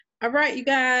All right, you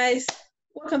guys.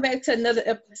 Welcome back to another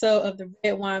episode of the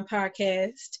Red Wine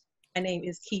Podcast. My name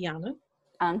is Kiana.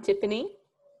 I'm Tiffany.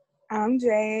 I'm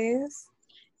Jazz.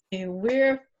 And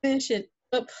we're finishing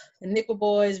up The Nickel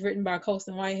Boys, written by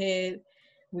Colson Whitehead.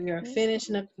 We are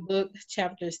finishing up the book,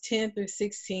 chapters 10 through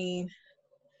 16.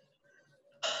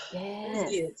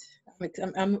 Yes.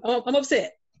 I'm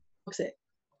upset.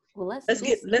 Well, let's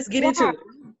get into it.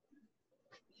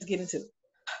 Let's get into it.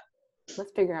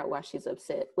 Let's figure out why she's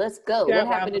upset. Let's go. What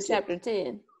happened in chapter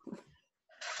 10?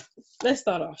 Let's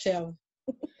start off, shall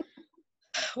we?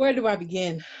 Where do I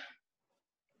begin?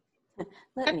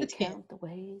 Let me count the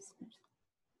ways.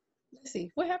 Let's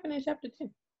see. What happened in chapter 10?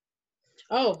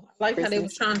 Oh, I like how they were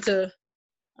trying to,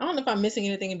 I don't know if I'm missing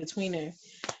anything in between there,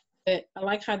 but I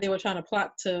like how they were trying to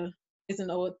plot to poison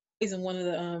one of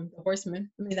the horsemen.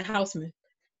 I mean, the housemen.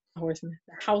 The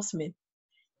housemen.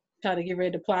 Try to get ready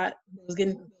to plot. Was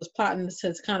plotting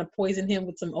to kind of poison him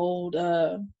with some old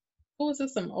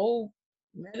some old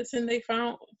medicine they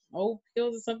found, old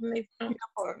pills or something they found.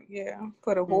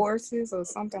 For the horses or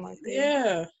something like that.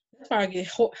 Yeah, that's where I get.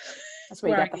 That's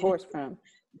where you got the horse from.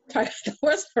 I got the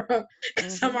horse from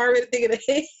because I'm already thinking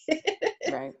ahead.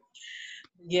 Right.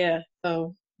 Yeah.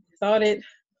 So started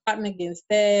plotting against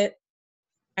that.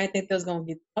 I didn't think they was gonna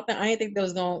get. I didn't think they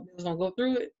was gonna go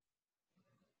through it.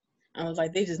 I was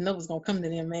like, they just know it's gonna come to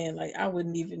them, man. Like, I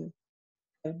wouldn't even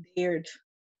have dared.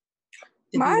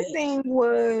 My thing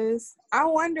was, I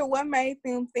wonder what made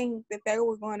them think that they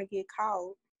were going to get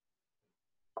caught.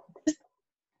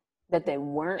 That they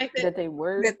weren't. That they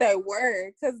were.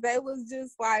 Because they was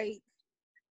just like,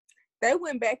 they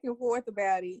went back and forth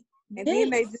about it, and then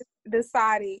they just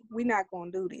decided we're not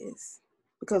gonna do this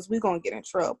because we're gonna get in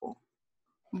trouble.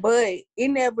 But it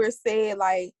never said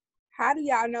like, how do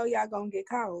y'all know y'all gonna get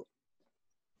caught?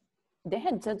 They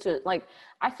had such a, like,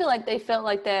 I feel like they felt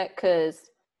like that because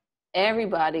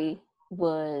everybody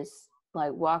was,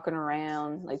 like, walking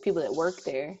around, like, people that work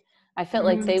there. I felt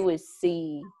like they would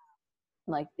see,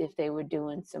 like, if they were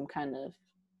doing some kind of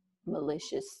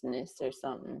maliciousness or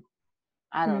something.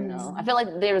 I don't know. I feel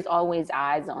like there was always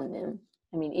eyes on them.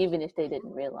 I mean, even if they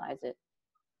didn't realize it.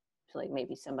 I feel like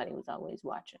maybe somebody was always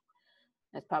watching.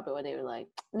 That's probably why they were like,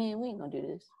 man, we ain't gonna do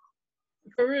this.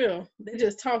 For real. They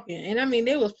just talking. And I mean,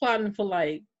 they was plotting for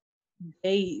like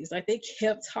days. Like, they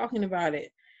kept talking about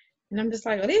it. And I'm just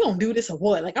like, are they gonna do this or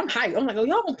what? Like, I'm hyped. I'm like, oh,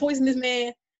 y'all gonna poison this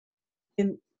man?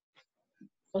 And I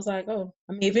was like, oh.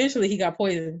 I mean, eventually he got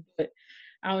poisoned. But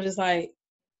I was just like,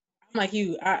 I'm like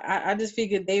you. I just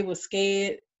figured they were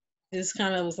scared. Just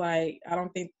kind of was like, I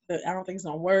don't think it's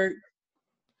gonna work.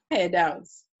 I had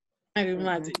doubts. I ain't even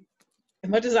lying to you. As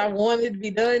much as I wanted it to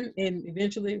be done, and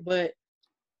eventually, but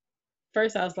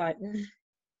first I was like, I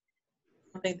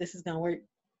don't think this is gonna work.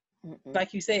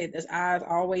 Like you said, there's eyes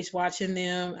always watching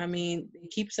them. I mean, they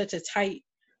keep such a tight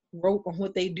rope on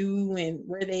what they do and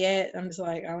where they at. I'm just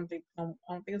like, I don't think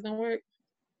it's gonna work.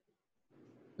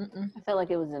 I felt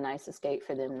like it was a nice escape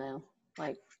for them, though.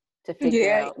 Like, to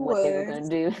figure out what they were gonna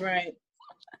do. Right.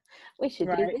 We should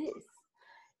do this.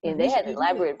 And they had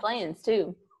elaborate plans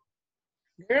too.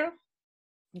 Girl.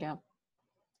 Yeah.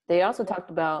 They also talked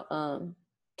about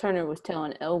Turner was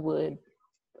telling Elwood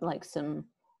like some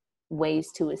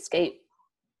ways to escape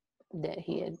that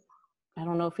he had. I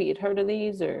don't know if he had heard of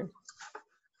these or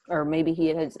maybe he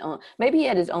had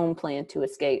his own plan to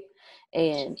escape,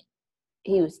 and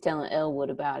he was telling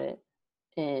Elwood about it,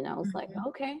 and I was like,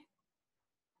 okay,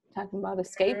 talking about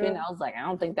escaping. I was like, I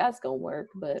don't think that's gonna work,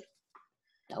 but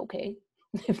okay,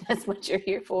 if that's what you're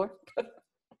here for.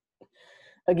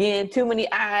 Again, too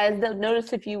many eyes. They'll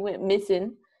notice if you went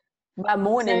missing. By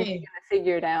morning, you're gonna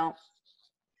figure it out.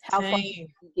 How far you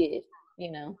get,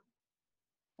 you know.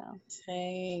 So.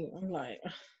 Same. I'm like,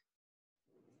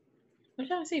 I'm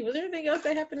trying to see. Was there anything else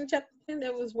that happened in chapter 10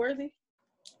 that was worthy?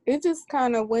 It just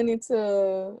kind of went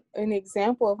into an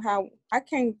example of how I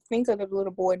can't think of the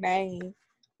little boy name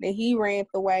that he ran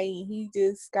away and he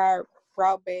just got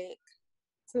brought back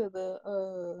to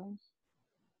the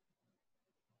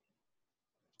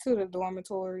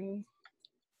dormitory.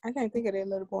 I can't think of that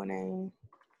little boy name,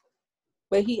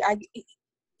 but he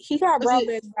got brought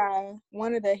back by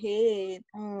one of the head.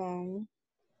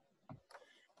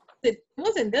 It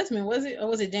wasn't Desmond, was it, or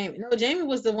was it Jamie? No, Jamie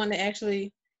was the one that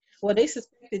actually. Well, they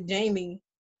suspected Jamie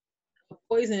of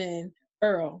poisoning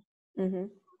Earl.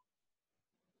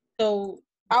 So.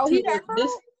 He got caught?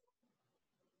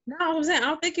 No, I'm saying I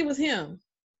don't think it was him.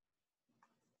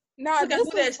 No, I forgot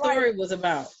who that story was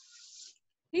about.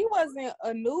 He wasn't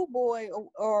a new boy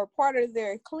or part of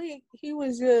their clique. He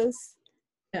was just,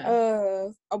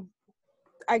 I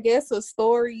guess, a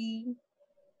story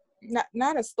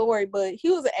not a story, but he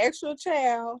was an actual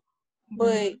child,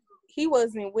 but he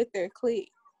wasn't with their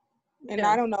clique. And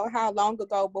I don't know how long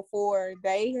ago before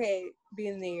they had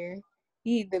been there,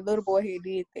 the little boy had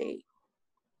did that.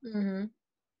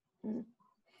 Mm-hmm.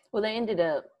 Well, they ended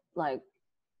up, like,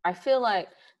 I feel like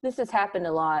this has happened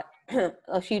a lot,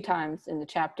 a few times in the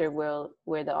chapter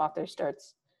where the author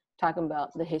starts talking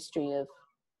about the history of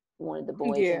one of the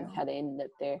boys and how they ended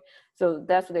up there. So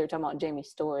that's what they were talking about, Jamie's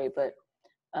story. But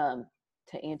to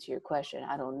answer your question,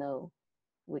 I don't know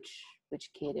which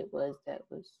kid it was that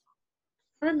was.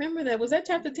 I remember that. Was that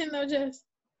chapter 10 though, Jess?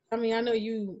 I mean, I know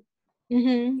you.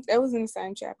 That was in the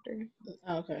same chapter.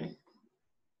 Okay.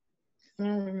 I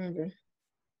don't remember.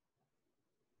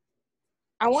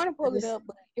 I want to pull it up,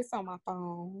 but it's on my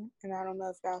phone, and I don't know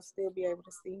if y'all still be able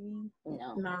to see me.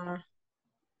 No. Nah.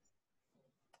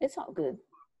 It's all good.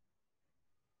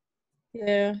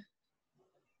 Yeah.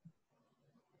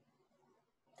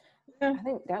 I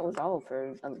think that was all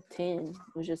for 10. It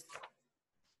was just.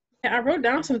 I wrote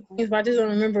down some things, but I just don't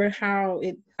remember how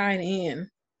it tied in.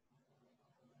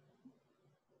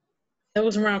 That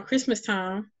was around Christmas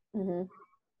time. Mm-hmm.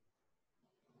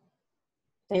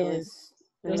 It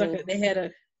was like they had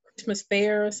a Christmas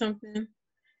fair or something,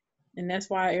 and that's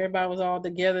why everybody was all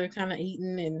together, kind of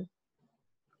eating. And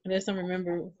I just don't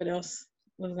remember what else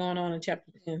was going on in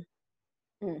chapter 10.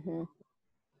 Mm-hmm.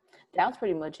 That was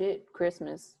pretty much it.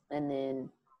 Christmas, and then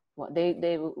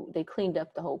they cleaned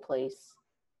up the whole place,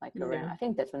 like around. I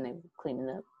think that's when they were cleaning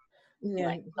up,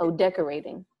 like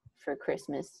decorating for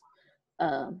Christmas,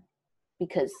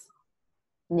 because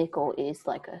Nickel is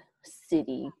like a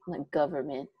city, like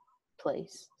government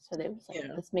place, so they was like,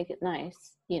 let's make it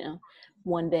nice,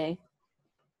 one day.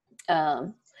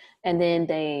 And then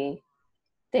they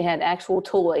had actual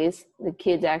toys. The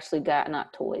kids actually got,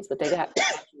 not toys, but they got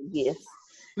actual gifts.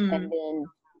 Mm-hmm. And then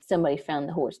somebody found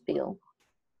the horse bill,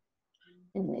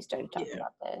 and then they started talking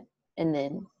about that. And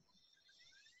then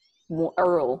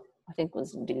Earl, I think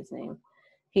was the dude's name,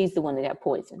 he's the one that got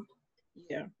poisoned.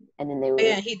 Yeah. And then they were.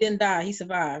 Yeah, he didn't die. He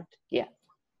survived. Yeah.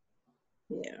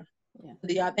 Yeah.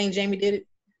 Do y'all think Jamie did it?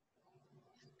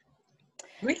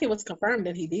 I think it was confirmed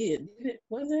that he did.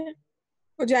 Was it?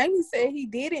 Well, Jamie said he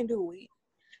didn't do it.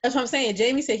 That's what I'm saying.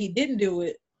 Jamie said he didn't do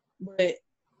it, but it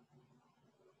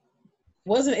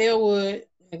wasn't Elwood.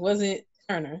 It wasn't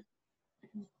Turner.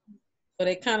 So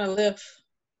they kind of left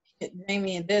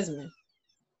Jamie and Desmond.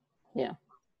 Yeah.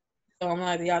 So I'm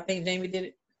like, do y'all think Jamie did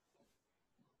it?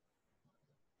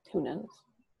 Who knows?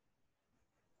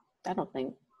 I don't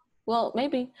think. Well,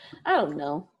 maybe. I don't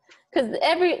know. Because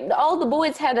all the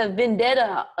boys had a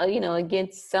vendetta,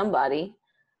 against somebody.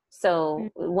 So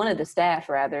one of the staff,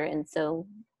 rather. And so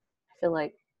I feel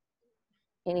like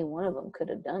any one of them could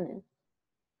have done it.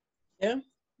 Yeah,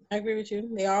 I agree with you.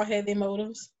 They all had their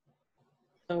motives.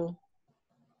 So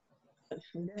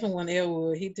definitely one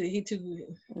Elwood. He too.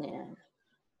 Yeah.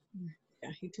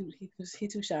 Yeah, he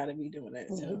too shy to be doing that.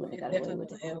 So definitely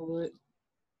was Elwood.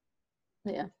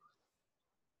 Yeah.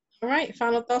 All right,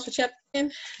 final thoughts for chapter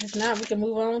 10. If not, we can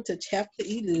move on to chapter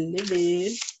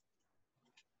 11.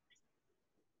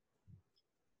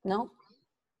 No.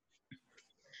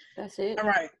 That's it. All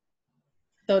right.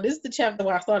 So this is the chapter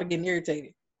where I started getting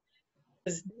irritated.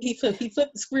 He flipped the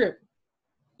script.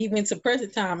 He went to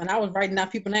present time, and I was writing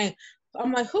out people's names.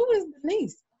 I'm like, who is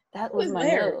Denise? That was my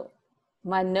note.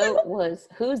 My note was,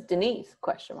 who's Denise? ?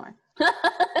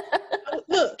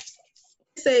 Look,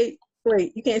 say,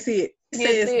 wait, you can't see it. It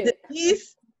says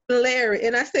Denise, Larry,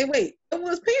 and I say, wait, it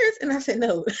was parents, and I said no.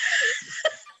 I was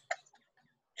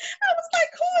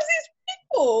like, who is these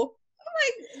people? I'm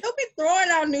like, don't be throwing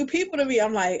out new people to me.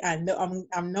 I'm like, I know,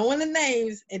 I'm knowing the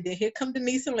names, and then here come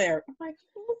Denise and Larry. I'm like,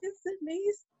 who is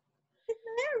Denise and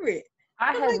Larry?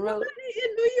 I had wrote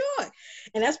in New York,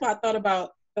 and that's why I thought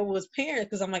about it was parents,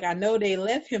 because I'm like, I know they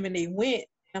left him and they went.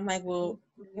 I'm like, well,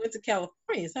 they went to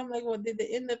California. So I'm like, well, did they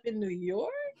end up in New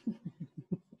York?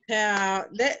 Now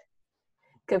that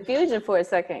confusion for a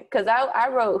second, because I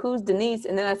wrote who's Denise,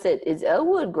 and then I said, is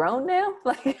Elwood grown now?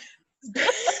 Like,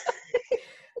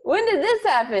 when did this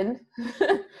happen?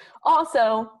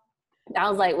 Also, I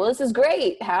was like, well, this is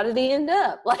great. How did he end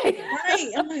up? Like,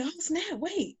 right? I'm like, oh snap!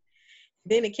 Wait.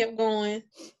 Then it kept going.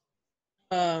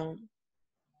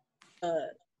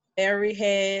 Larry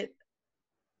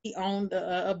he owned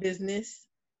a business,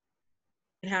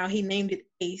 and how he named it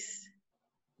Ace.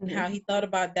 And how he thought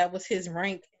about that was his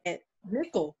rank at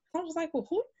Nickel. I was like, well,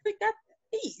 who really got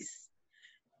the Ace?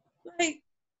 Like,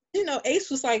 Ace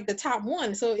was like the top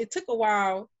one. So it took a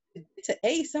while to get to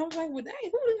Ace. I was like, well, dang,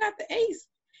 who really got the Ace?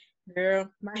 Girl,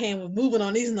 my hand was moving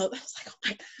on these notes. I was like, oh my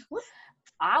God, what?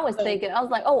 I was thinking, I was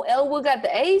like, oh, Elwood got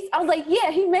the ace. I was like, yeah,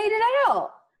 he made it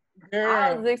out.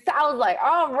 I was excited. I was like,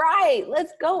 all right,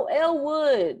 let's go,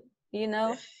 Elwood. You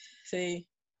know. See,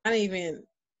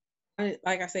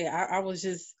 like I say, I was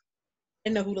just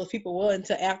didn't know who those people were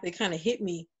until after it kind of hit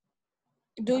me.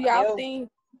 Do y'all think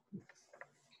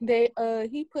that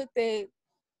he put that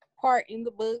part in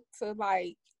the book to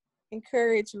like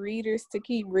encourage readers to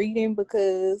keep reading?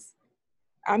 Because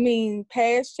I mean,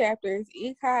 past chapters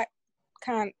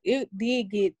it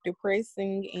did get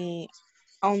depressing and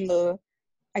on the,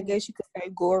 I guess you could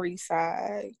say, gory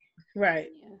side. Right.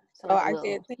 Yeah. So I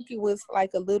did think it was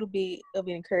like a little bit of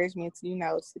encouragement to,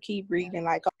 to keep reading.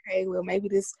 Like, okay, well, maybe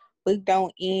this book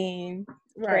don't end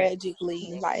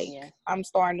tragically. Like, I'm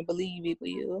starting to believe it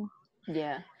will.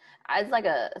 Yeah. It's like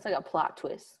a plot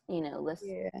twist,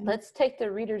 let's take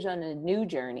the readers on a new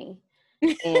journey.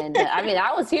 And I mean,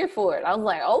 I was here for it. I was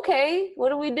like, okay,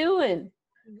 what are we doing?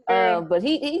 But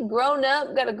he grown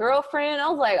up, got a girlfriend. I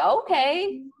was like,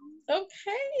 okay.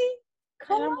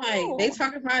 Come on. Like, they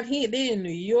talking about they in New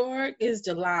York. It's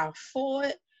July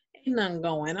 4th. Ain't nothing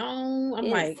going on.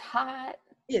 It's hot.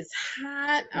 It's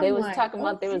hot. They was talking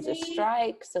about there was a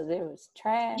strike, so there was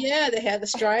trash. Yeah, they had the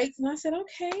strikes, and I said,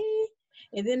 okay.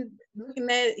 And then looking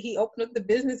at it, he opened up the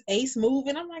business, Ace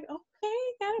Moving. I'm like,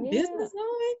 okay, got a business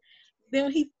going.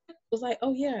 Then he was like,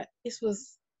 oh yeah, this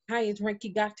was highest rank he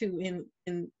got to in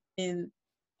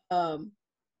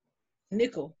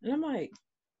Nickel. And I'm like,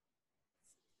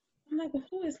 well,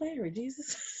 who is Larry,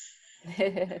 Jesus?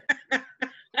 I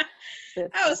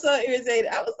was so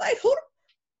irritated. I was like, who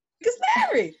the is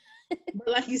Larry? But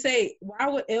like you say, why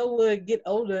would Elwood get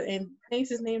older and change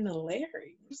his name to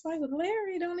Larry? It's like, well,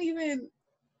 Larry don't even.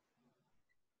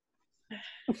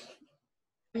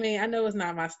 I mean, I know it's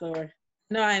not my story.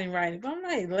 No, I ain't writing, but I'm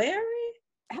like, Larry?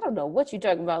 I don't know what you're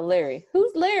talking about, Larry.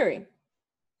 Who's Larry?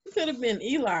 It could have been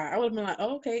Eli. I would have been like,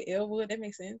 oh, okay, Elwood, that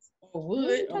makes sense. Or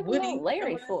Wood, or Woody.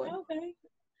 Larry for? Okay.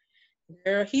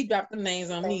 Girl, he dropped the names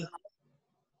on me. I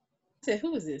said,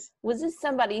 who is this? Was this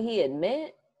somebody he had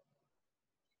met?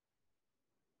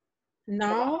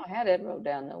 No. I had that wrote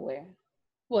down nowhere.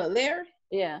 What, Larry?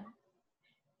 Yeah.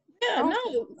 Yeah,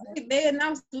 no. They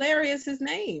announced Larry as his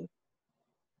name.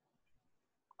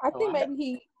 I think maybe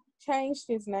he changed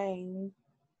his name.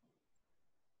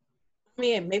 I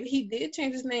mean, maybe he did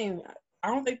change his name. I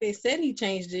don't think they said he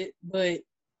changed it, but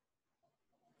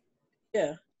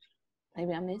yeah.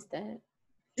 Maybe I missed that.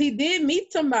 He did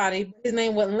meet somebody, but his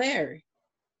name wasn't Larry.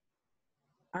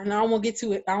 I know I won't get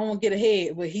to it. I won't get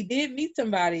ahead, but he did meet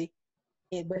somebody,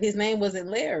 but his name wasn't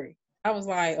Larry. I was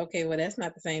like, okay, well, that's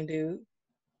not the same dude.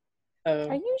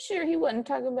 Are you sure he wasn't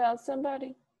talking about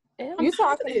somebody else? You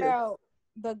talking about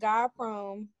the guy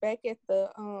from back at the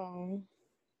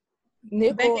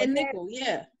Nickel? Back at Nickel,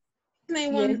 yeah. His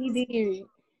name wasn't. He did.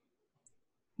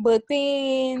 But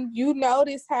then you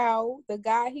notice how the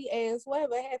guy he asked,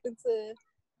 whatever happened to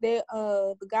that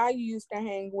the guy you used to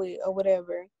hang with or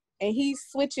whatever, and he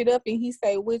switch it up and he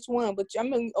say which one. But I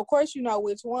mean, of course you know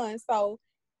which one. So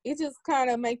it just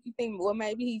kind of make you think, well,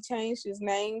 maybe he changed his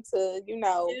name to,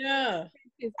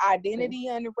 his identity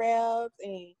unwrapped,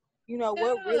 and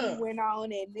what really went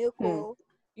on at Nickel.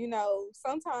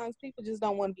 Sometimes people just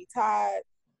don't want to be tied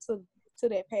to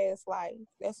their past life.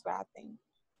 That's what I think.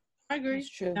 I agree. That's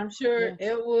true. I'm sure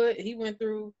Elwood, he went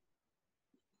through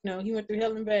hell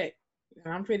and back.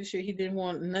 And I'm pretty sure he didn't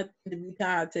want nothing to be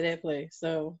tied to that place.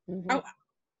 So I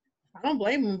don't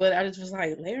blame him, but I just was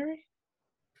like, Larry?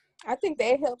 I think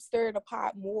that helped stir the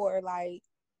pot more, like,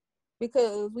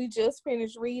 because we just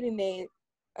finished reading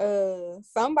that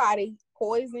somebody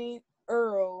poisoned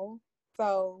Earl.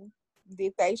 So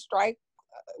did they strike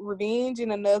revenge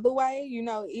in another way?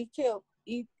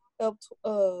 It helped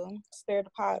stir the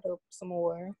pot up some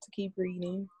more to keep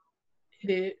reading. He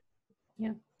did.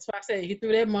 Yeah. That's why I said he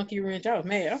threw that monkey wrench. I was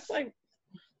mad. I was like,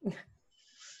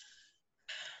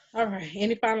 all right.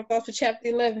 Any final thoughts for chapter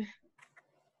 11?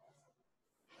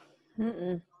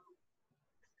 Mm-mm.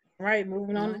 All right,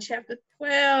 moving on to chapter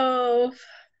 12.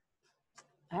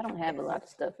 I don't have a lot of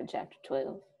stuff in chapter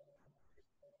 12.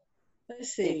 Let's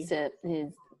see. Except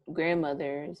his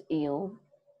grandmother is ill.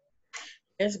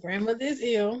 His grandmother is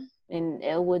ill. And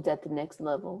Elwood's at the next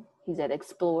level. He's at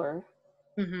Explorer.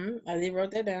 I did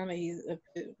wrote that down.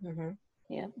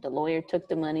 Yeah, the lawyer took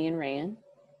the money and ran.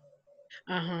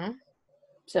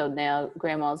 So now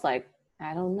Grandma's like,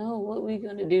 I don't know what we're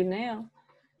gonna do now.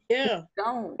 Yeah, he's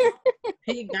gone.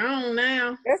 He gone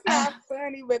now. That's not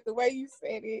funny, but the way you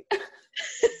said it,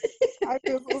 I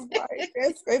just was like,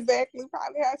 that's exactly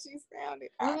probably how she sounded.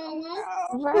 I don't know.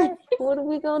 Right? What are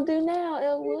we gonna do now,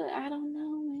 Elwood? I don't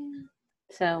know, man.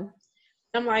 So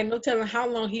I'm like, no telling how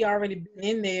long he already been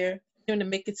in there for him to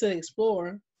make it to the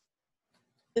Explorer.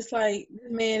 It's like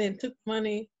this man and took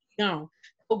money, gone.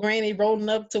 Oh, granny rolling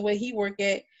up to where he work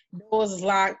at, doors is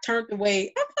locked, turned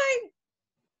away. I'm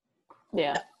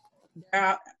like,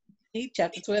 yeah. He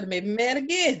chapter 12 made me mad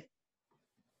again.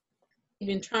 He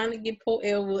been trying to get poor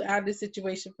Elwood out of this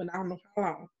situation for I don't know how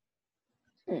long.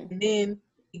 And then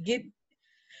he get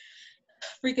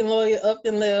freaking lawyer up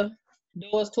and left,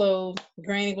 doors closed,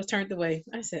 granny was turned away.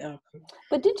 I said, oh, come on.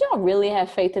 But did y'all really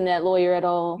have faith in that lawyer at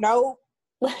all? No.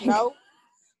 Like, No.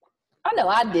 I know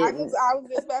I didn't. I was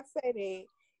just about to say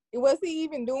that. Was he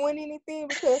even doing anything?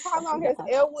 Because how long has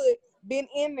Elwood been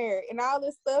in there and all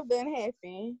this stuff done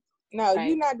happened? No, Right.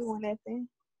 you're not doing nothing.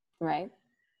 Right.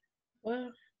 Well,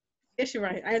 I guess you're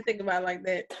right. I didn't think about it like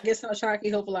that. I guess how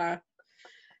Sharky hope alive.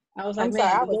 I was like, I'm man,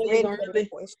 sorry, I the was lawyer ready gonna for really. the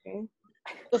question.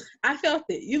 I felt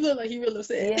it. You look like you really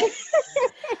upset. Yeah.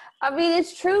 I mean,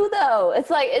 it's true though.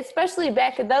 It's like, especially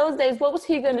back in those days, what was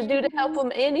he going to do to help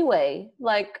him anyway?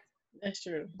 Like, That's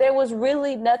true. there was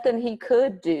really nothing he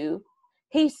could do.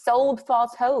 He sold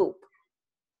false hope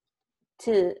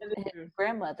to his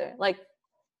grandmother. Like,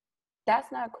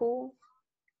 that's not cool.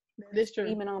 That is true.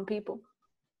 Even on people.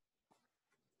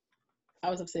 I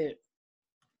was upset.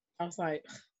 I was like,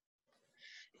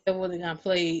 it wasn't gonna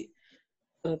play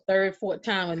for the third, fourth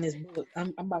time in this book.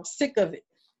 I'm about sick of it.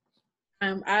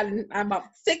 I'm about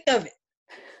sick of it.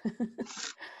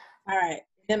 All right.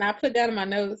 Then I put down in my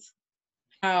notes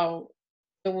how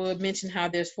it would mention how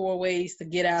there's 4 ways to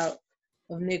get out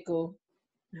of Nickel.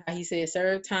 How he said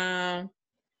serve time,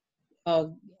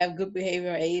 have good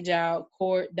behavior, age out,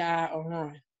 court, die, or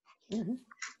run. Mm-hmm.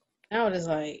 I was just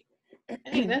like,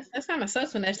 hey, that's kind of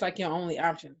sucks when that's like your only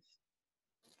option.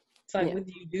 It's like, what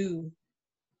do you do?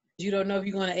 You don't know if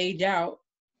you're going to age out.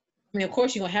 I mean, of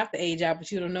course, you're going to have to age out, but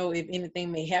you don't know if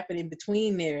anything may happen in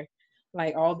between there.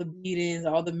 Like all the beatings,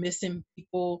 all the missing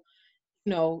people,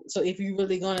 you know. So if you're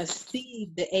really going to see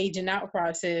the aging out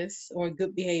process or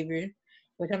good behavior,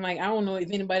 which I'm like, I don't know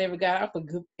if anybody ever got out for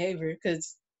good behavior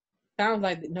because it sounds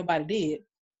like nobody did.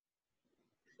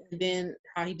 And then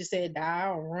how he just said die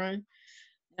or run. And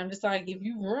I'm just like, if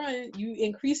you run, you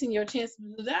increasing your chances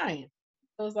of dying.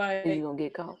 So it's like, you're going to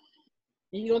get caught.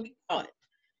 You're going to get caught.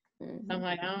 Mm-hmm. I'm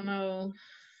like, I don't know.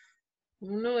 I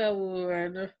don't know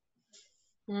Elwood.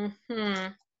 Mm-hmm.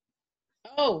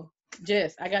 Oh,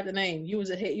 Jess, I got the name. You was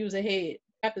ahead.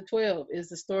 Chapter 12 is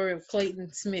the story of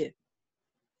Clayton Smith.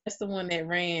 That's the one that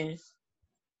ran,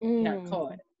 got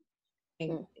caught,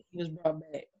 and he was brought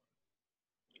back.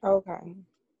 Okay.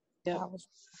 Yep.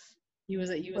 You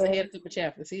was ahead of the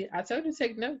chapter. See, I told you to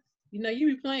take notes. You know,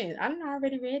 you be playing. I done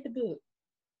already read the book.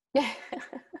 Yeah.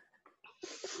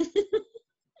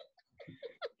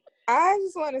 I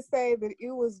just want to say that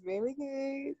it was very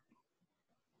good.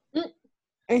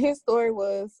 And his story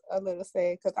was a little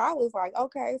sad because I was like,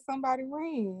 okay, somebody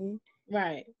ran.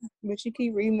 Right. But you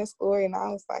keep reading the story and I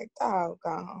was like,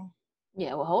 doggone.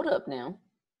 Yeah, well, hold up now.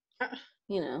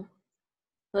 You know,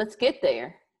 let's get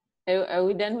there. Are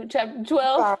we done with chapter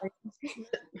 12? Sorry.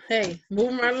 Hey,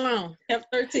 moving right along. Chapter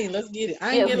 13, let's get it.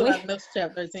 I ain't get a lot of notes for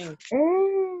chapter 13.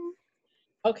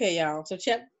 Okay, y'all. So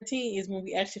chapter 13 is when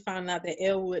we actually found out that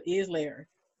Elwood is Larry.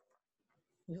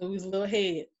 He was a little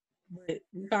ahead, but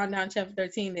we found out in chapter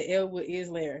 13 that Elwood is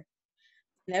Larry.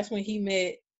 And that's when he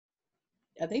met,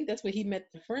 I think that's when he met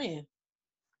the friend.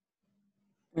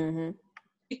 Mm-hmm.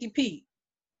 Chicky Pete.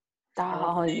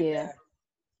 Oh, yeah.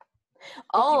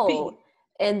 Oh,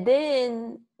 and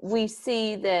then we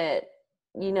see that,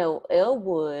 you know,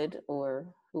 Elwood, or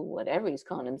whatever he's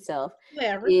calling himself,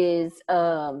 Larry. is,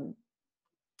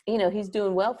 you know, he's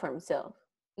doing well for himself.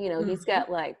 You know, he's got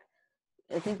like,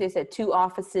 I think they said 2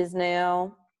 offices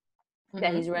now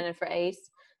that he's running for Ace.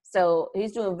 So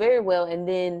he's doing very well. And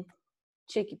then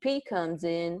Chicky Pete comes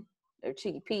in, or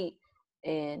Chicky Pete,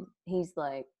 and he's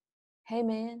like, hey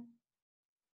man,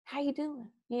 how you doing?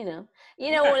 You know,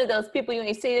 one of those people you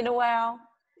ain't seen in a while.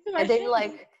 And they're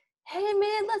like, hey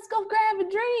man, let's go grab a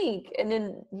drink. And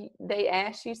then they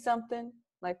ask you something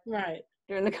like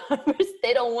during the conversation.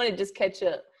 They don't want to just catch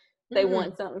up. They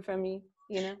want something from you,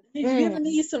 you know? If you ever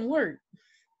need some work.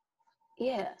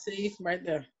 Yeah. See, right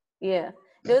there. Yeah.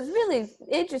 What's really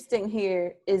interesting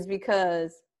here is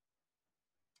because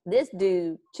this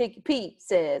dude, Chicky Pete,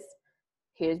 says,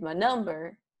 here's my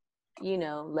number, you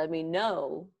know, let me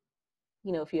know,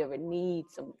 you know, if you ever need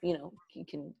some, you know, you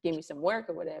can give me some work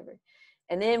or whatever.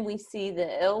 And then we see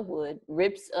that Elwood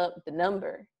rips up the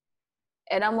number.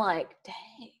 And I'm like,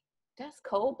 dang, that's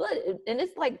cold-blooded. And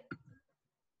it's like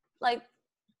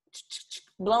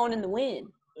blowing in the wind,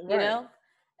 you know?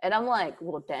 And I'm like,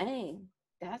 well, dang,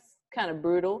 kind of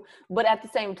brutal. But at the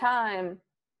same time,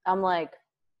 I'm like,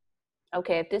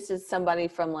 okay, if this is somebody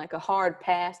from like a hard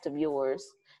past of yours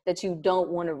that you don't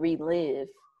want to relive,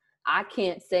 I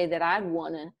can't say that I'd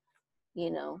want to,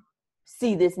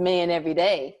 see this man every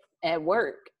day at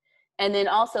work. And then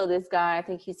also this guy, I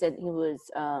think he said he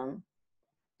was,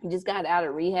 he just got out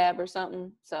of rehab or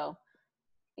something. So,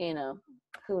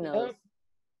 who knows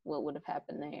what would have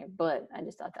happened there. But I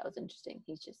just thought that was interesting.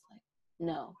 He's just like,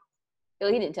 no.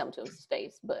 Well, he didn't tell him to his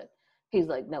face, but he's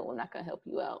like, no, I'm not going to help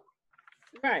you out.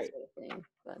 Right. Sort of thing.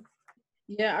 But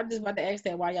yeah, I'm just about to ask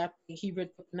that why y'all think he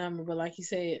ripped up the number. But like he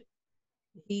said,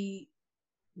 he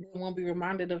didn't want to be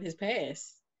reminded of his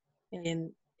past. And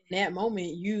in that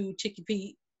moment, you, Chicky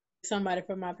Pete, somebody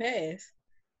from my past.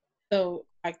 So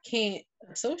I can't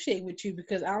associate with you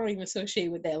because I don't even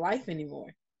associate with that life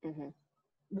anymore. mm-hmm.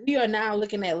 We are now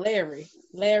looking at Larry,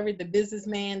 the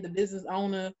businessman, the business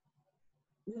owner.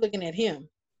 We're looking at him,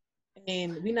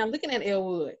 and we're not looking at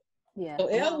Elwood. Yeah. So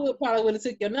Elwood probably would have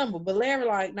took your number, but Larry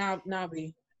like, nah,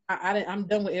 B, I'm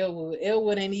done with Elwood.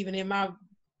 Elwood ain't even in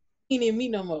me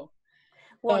no more.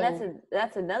 Well, so,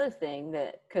 that's another thing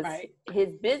that because right.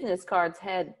 his business cards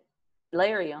had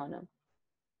Larry on them.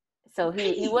 So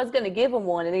he was going to give him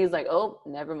one, and he was like, oh,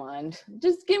 never mind.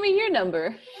 Just give me your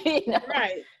number.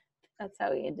 Right. That's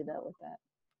how he ended up with that.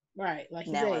 Right. Like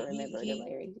he now said, I remember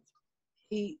Larry.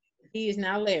 He is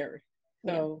now Larry.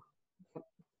 So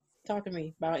talk to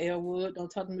me about Elwood. Don't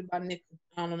talk to me about Nickel.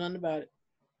 I don't know nothing about it.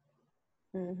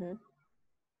 Mm-hmm.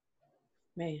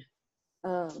 Man.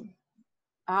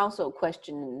 I also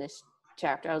questioned in this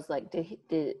chapter, I was like,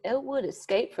 did Elwood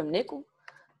escape from Nickel?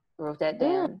 I wrote that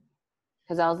down.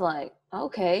 Because I was like,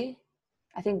 okay.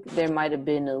 I think there might have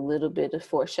been a little bit of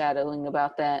foreshadowing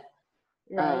about that.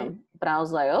 Right. But I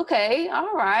was like, okay,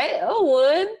 all right,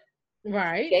 Elwood.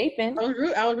 Right. Escaping.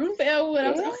 I was rooting for Elwood.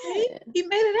 I was like, okay, he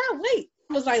made it out. Wait.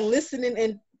 I was like listening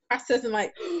and processing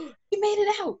like, he made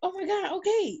it out. Oh my God,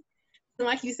 okay. And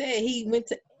like you said, he went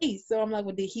to Ace. So I'm like,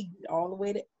 well, did he get all the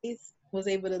way to Ace? Was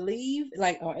able to leave?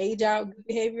 Like, or age out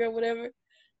behavior or whatever?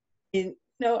 And,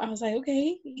 I was like,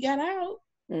 okay, he got out.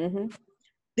 Mm-hmm.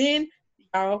 Then,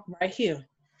 y'all, right here.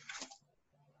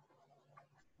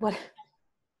 What?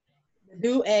 The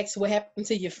dude asked, what happened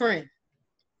to your friend?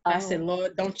 I said,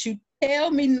 Lord, don't you tell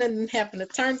me nothing happened to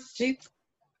Turner.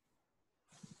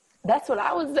 That's what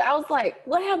I was like,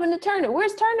 what happened to Turner?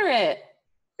 Where's Turner at?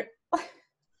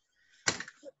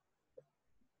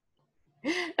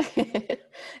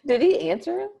 Did he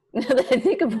answer him? Now that I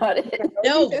think about it.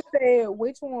 No. He just said,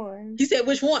 which one? He said,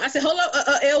 which one? I said, hold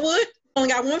up, Elwood. Only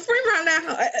got one friend right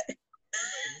now. I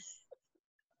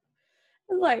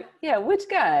was like, yeah, which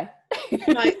guy?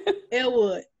 Like,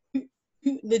 Elwood,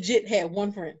 you legit had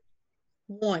one friend.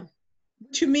 One.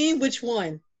 What you mean, which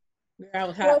one? I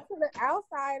was hot. Well, to the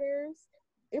outsiders,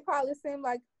 it probably seemed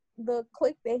like the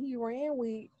clique that he ran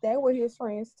with, they were his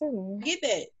friends too. I get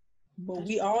that. But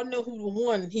we all know who the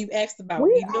one he asked about.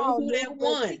 We know who that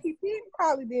one. He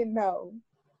probably didn't know.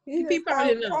 He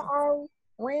probably didn't know. All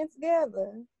ran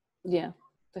together. Yeah,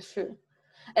 that's true.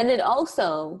 And then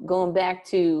also going back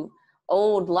to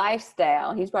old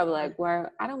lifestyle, he's probably like, well,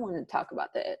 I don't want to talk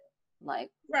about that. Like,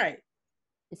 right.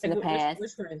 It's in the past.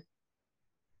 Which friend?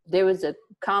 There was a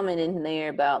comment in there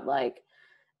about like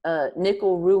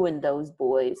Nickel ruined those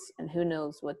boys, and who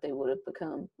knows what they would have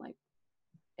become like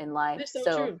in life. That's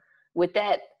so true. With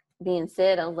that being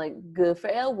said, I was like, good for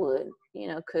Elwood,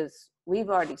 because we've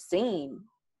already seen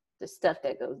the stuff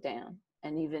that goes down,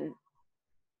 and even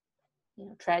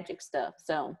tragic stuff.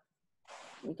 So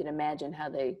you can imagine how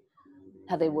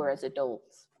they were as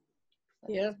adults.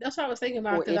 Yeah, that's what I was thinking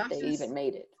about. Or if they even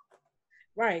made it.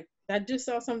 Right. I just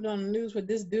saw something on the news where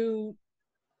this dude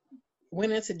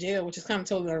went into jail, which is kind of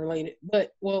totally unrelated.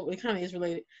 But, well, it kind of is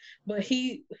related. But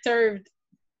he served,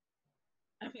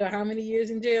 I forgot how many years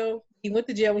in jail. He went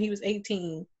to jail when he was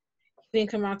 18. He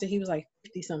didn't come out till he was like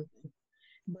 50-something.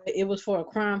 But it was for a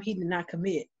crime he did not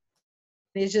commit.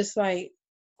 And it's just like,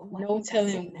 no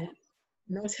telling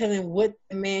what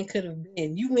the man could have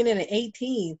been. You went in at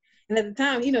 18. And at the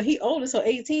time, he older, so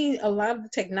 18, a lot of the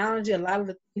technology, a lot of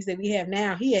the things that we have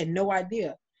now, he had no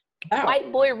idea about.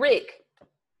 White Boy Rick.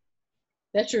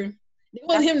 That's true. It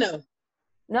wasn't him, though.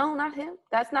 No, not him.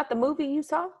 That's not the movie you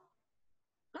saw?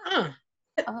 I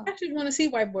actually want to see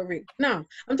White Boy Rick. No,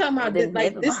 I'm talking about this.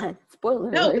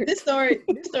 Spoiler no, alert. This story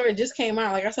just came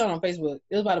out. Like, I saw it on Facebook.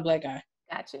 It was about a black guy.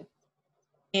 Gotcha.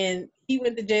 And he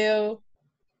went to jail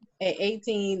at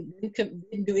 18,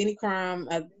 didn't do any crime.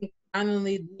 I think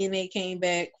finally DNA came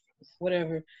back,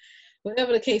 whatever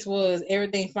the case was,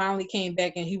 everything finally came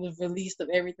back and he was released of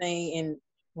everything and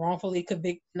wrongfully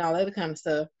convicted and all that other kind of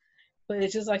stuff. But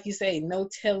it's just like you say, no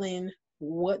telling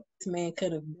what this man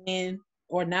could have been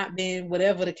or not been,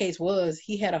 whatever the case was.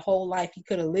 He had a whole life he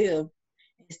could have lived.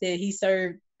 Instead, he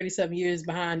served 30-something years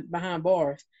behind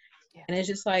bars. Yeah. And it's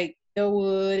just like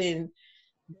Elwood and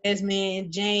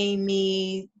Desmond,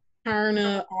 Jamie,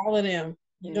 Turner, all of them.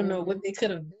 You don't know what they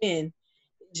could have been.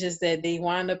 It's just that they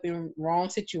wind up in wrong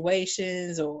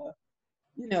situations or,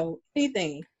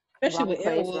 anything. Especially with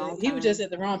Elwood. He was just at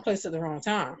the wrong place at the wrong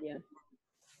time. Yeah.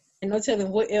 And no telling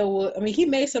what Elwood, he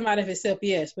made some out of himself,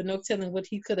 yes, but no telling what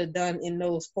he could have done in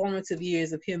those formative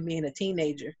years of him being a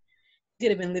teenager. He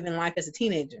could have been living life as a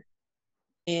teenager.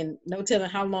 And no telling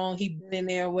how long he'd been in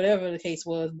there, whatever the case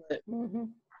was. But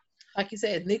like you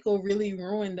said, Nickel really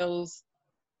ruined those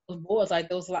boys. Like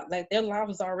their life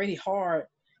was already hard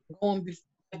going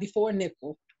before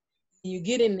Nickel. And you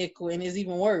get in Nickel and it's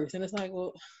even worse. And it's like,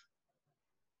 well,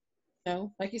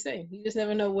 like you say, you just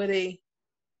never know where they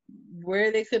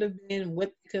could have been,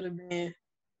 what they could have been.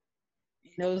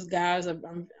 And those guys are,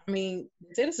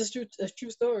 it's a true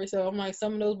story. So I'm like,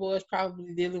 some of those boys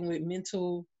probably dealing with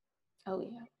mental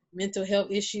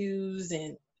health issues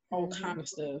and all kind of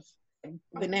stuff.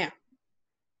 But now,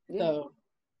 so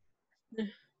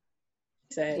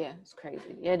sad. Yeah, it's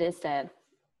crazy. Yeah, it is sad.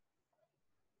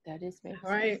 That is very sad.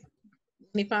 All right.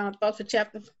 Any final thoughts for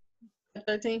chapter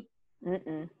 13?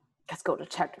 Let's go to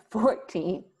chapter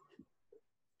 14.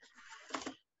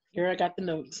 Here I got the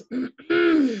notes.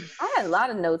 I had a lot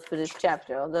of notes for this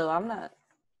chapter, although I'm not.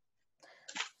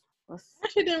 I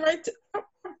actually didn't write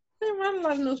a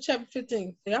lot of notes chapter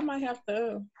 15. So I might have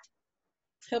to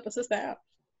help a sister out.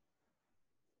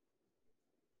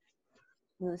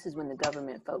 Well, this is when the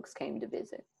government folks came to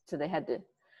visit, so they had to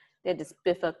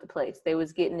spiff up the place. They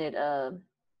was getting it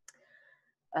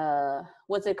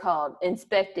what's it called,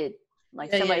 inspected. Like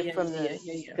somebody from the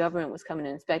government was coming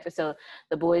to inspect it. So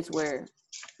the boys were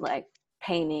like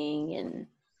painting and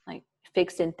like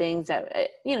fixing things that,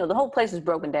 the whole place was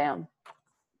broken down.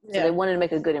 So they wanted to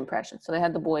make a good impression. So they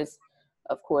had the boys,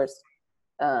 of course,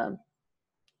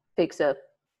 fix up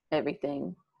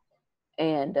everything.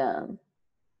 And,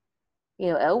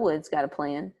 Elwood's got a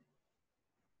plan,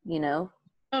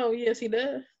 Oh, yes, he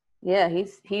does. Yeah,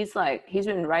 he's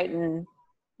been writing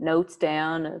notes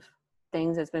down of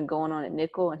things that's been going on at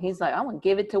Nickel, and he's like, I'm gonna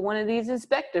give it to one of these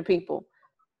inspector people.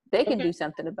 They can do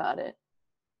something about it.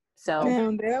 So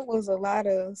there was a lot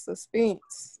of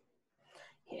suspense.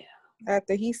 Yeah.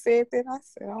 After he said that, I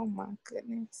said, oh my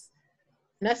goodness.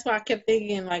 And that's why I kept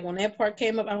thinking, like, when that part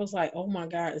came up, I was like, oh my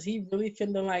God, is he really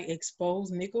finna like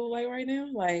expose Nickel like right now?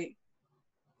 Like,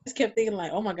 I just kept thinking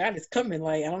like, oh my God, it's coming.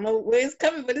 Like, I don't know where it's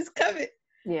coming, but it's coming.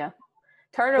 Yeah.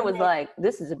 Turner was like,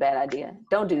 this is a bad idea.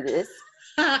 Don't do this.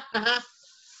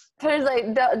 Turner's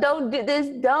like, don't do this,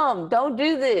 dumb. Don't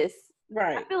do this.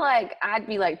 Right. I feel like I'd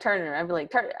be like Turner. I'd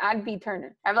be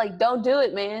Turner. I'd be like, don't do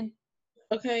it, man.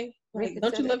 Okay. Like,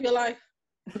 don't you love your life?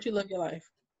 Don't you love your life?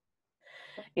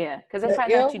 Yeah, because if I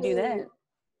let you do that.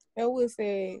 Elwood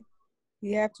said,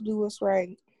 you have to do what's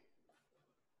right.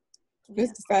 Yeah.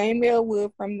 It's the same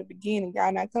Elwood from the beginning.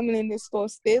 Y'all not coming in this store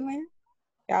stealing.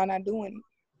 Y'all not doing it.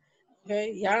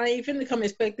 Okay, y'all ain't finna come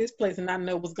inspect this place and not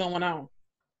know what's going on.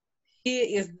 Here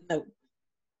is the note.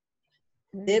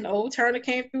 Then old Turner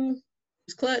came through.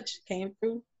 His clutch came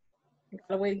through.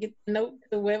 Got a way to get the note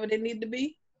to wherever they need to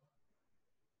be.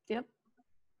 Yep.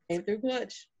 Came through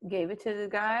clutch. Gave it to the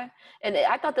guy. And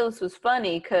I thought this was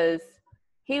funny because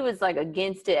he was like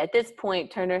against it. At this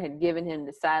point, Turner had given him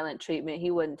the silent treatment. He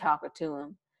wasn't talking to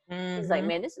him. He's like,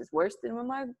 man, this is worse than when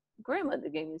my grandmother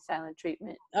gave me silent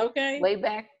treatment. Okay. Way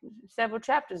back several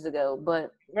chapters ago.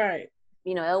 But, right.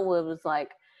 Elwood was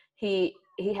like, he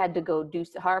had to go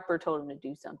Harper told him to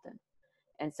do something.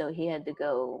 And so he had to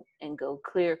go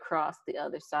clear across the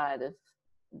other side of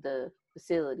the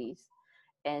facilities.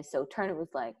 And so Turner was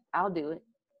like, I'll do it.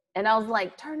 And I was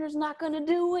like, Turner's not going to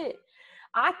do it.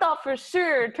 I thought for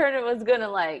sure Turner was going to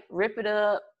like rip it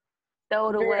up, throw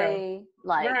it away,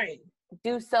 like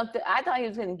do something. I thought he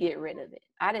was going to get rid of it.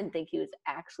 I didn't think he was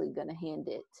actually going to hand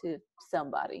it to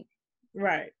somebody.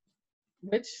 Right.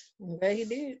 Which I'm glad he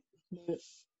did.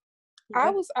 I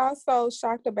was also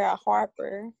shocked about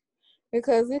Harper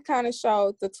because it kind of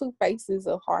showed the two faces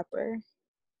of Harper.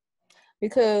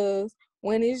 Because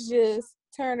when it's just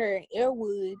Turner and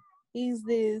Elwood, he's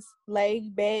this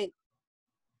laid back,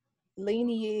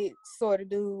 lenient sort of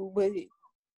dude. But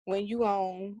when you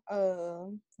on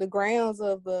the grounds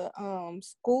of the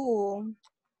school,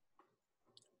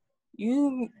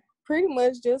 you pretty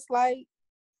much just like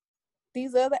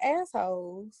these other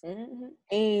assholes.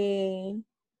 And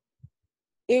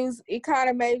it kind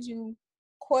of made you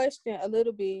question a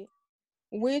little bit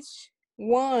which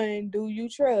one, do you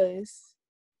trust?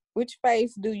 Which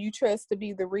face do you trust to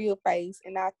be the real face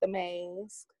and not the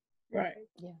mask? Right.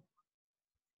 Yeah.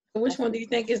 So which one do you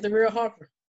think is the real Harper?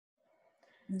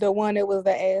 The one that was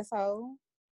the asshole?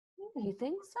 You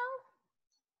think so?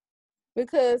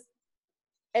 Because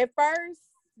at first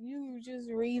you just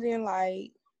reading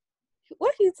like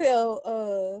what he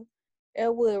tell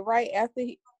Elwood right after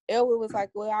Elwood was like,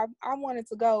 well, I wanted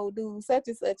to go do such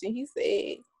and such, and he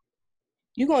said,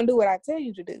 you're gonna do what I tell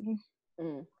you to do.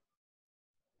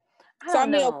 So I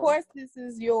mean, of course, this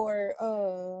is your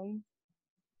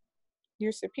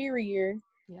superior,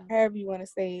 however you want to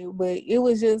say it, but it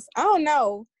was just, I don't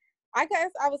know. I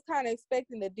guess I was kind of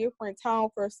expecting a different tone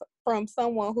from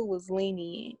someone who was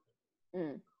lenient.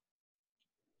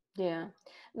 Yeah.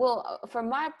 Well, from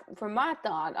my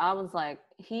thought, I was like,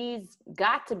 he's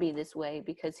got to be this way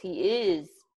because he is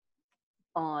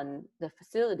on the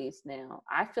facilities now.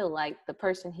 I feel like the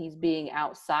person he's being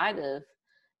outside of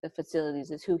the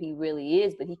facilities is who he really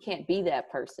is, but he can't be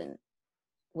that person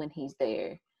when he's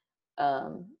there.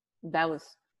 That was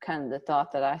kind of the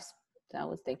thought that I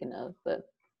was thinking of. But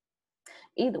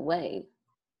either way,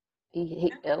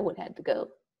 Elwood had to go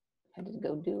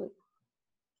do it.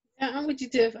 Yeah, I'm with you,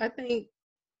 Tiff. I think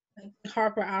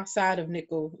Harper outside of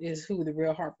Nickel is who the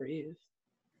real Harper is.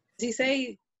 Does he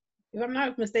say, if I'm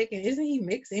not mistaken, isn't he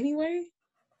mixed anyway?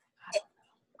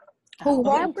 Who,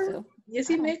 Harper? So. Yes,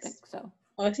 he mixed. Think so.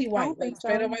 Or is he white? Like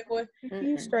straight up white boy?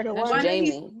 He's straight up That's white.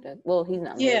 Jamie. Well, he's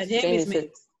not Yeah, mixed. Jamie's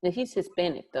mixed. He's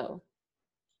Hispanic though.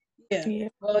 Yeah.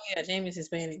 Well, yeah, Jamie's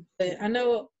Hispanic. But I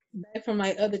know back from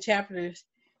like other chapters,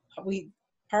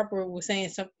 Harper was saying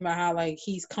something about how like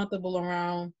he's comfortable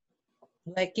around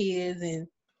black kids, and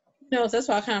so that's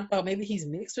why I kind of thought maybe he's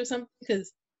mixed or something,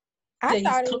 because I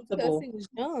thought it was because he was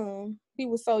young. He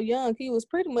was so young. He was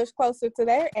pretty much closer to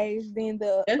their age than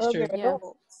the other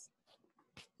adults.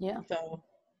 Yeah. So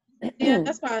yeah,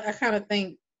 that's why I kind of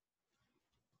think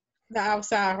the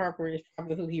outside Harper is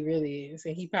probably who he really is,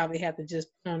 and he probably had to just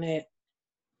put on that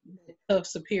tough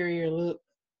superior look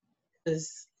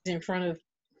because he's in front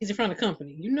of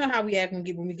company. You know how we act when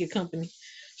we get company,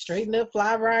 straighten up,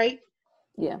 fly right.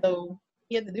 Yeah. So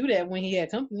he had to do that when he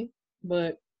had company,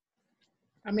 but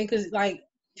I mean, because like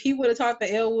if he would have talked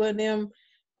to Elwood and them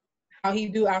how he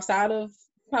do outside of,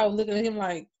 probably looking at him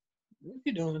like, what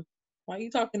you doing? Why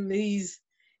you talking to these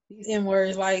N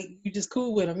words like you just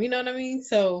cool with them? You know what I mean?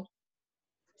 So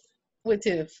with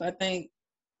Tiff, I think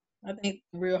the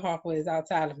real Harper is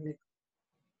outside of me.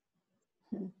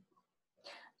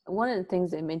 One of the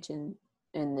things they mentioned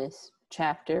in this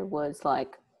chapter was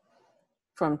like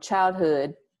from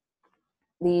childhood,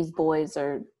 these boys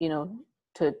are,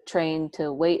 to train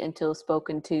to wait until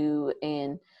spoken to,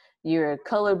 and you're a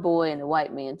colored boy in a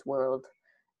white man's world.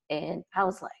 And I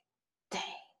was like, dang,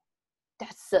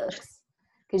 that sucks.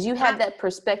 Because you have that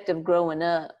perspective growing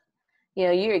up.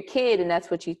 You're a kid and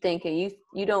that's what you think, and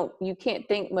you can't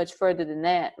think much further than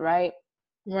that, right?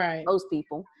 Right. Most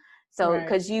people. So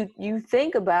because you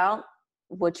think about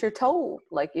what you're told.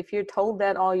 Like if you're told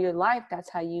that all your life, that's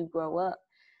how you grow up.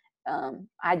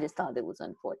 I just thought it was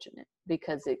unfortunate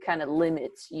because it kind of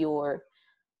limits your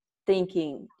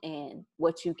thinking and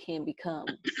what you can become.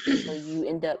 So you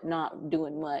end up not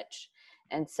doing much.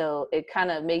 And so it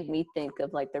kind of made me think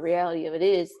of like the reality of it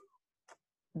is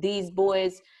these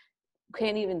boys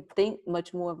can't even think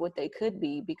much more of what they could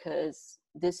be because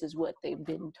this is what they've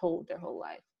been told their whole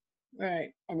life.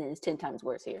 Right. And then it's 10 times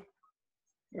worse here.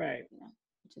 Right.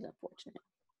 Which is unfortunate.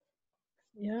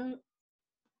 Yeah.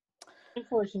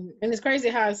 Unfortunate. And it's crazy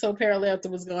how it's so parallel to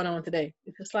what's going on today.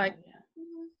 It's just like,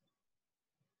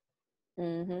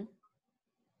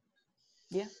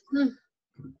 Yeah.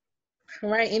 All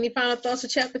right. Any final thoughts for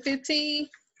chapter 15?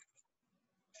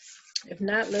 If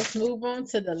not, let's move on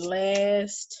to the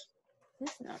last. This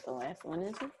is not the last one,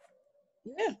 is it?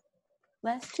 Yeah.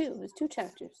 Last two. There's 2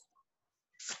 chapters.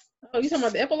 Oh, you talking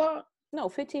about the epilogue? No,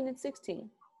 15 and 16.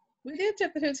 We did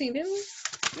chapter 15, didn't we?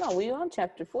 No, we on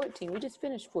chapter 14. We just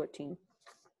finished 14.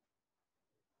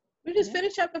 We just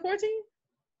finished chapter 14?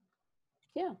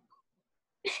 Yeah.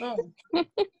 Oh.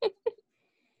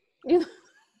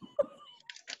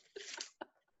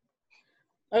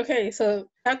 Okay, so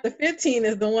chapter 15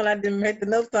 is the one I didn't make the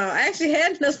notes on. I actually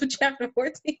had notes for chapter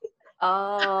 14.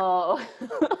 Oh.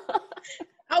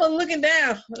 I was looking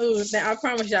down. Oh, I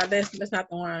promise y'all that's not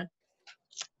the one.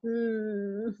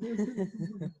 Man,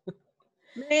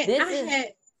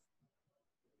 I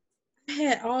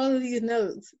had all of these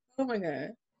notes. Oh my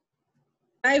God.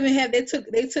 I even had they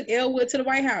took Elwood to the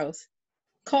White House.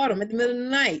 Caught him at the middle of the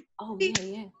night. Oh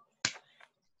yeah.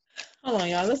 Hold on,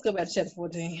 y'all. Let's go back to chapter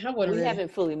 14. I wasn't We ready.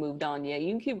 haven't fully moved on yet.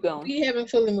 You can keep going. We haven't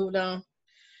fully moved on.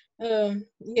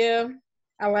 Yeah,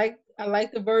 I like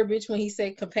the verbiage when he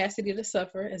said capacity to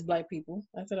suffer as Black people.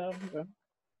 That's what I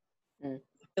feel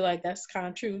like that's kind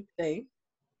of true today.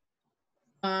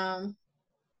 I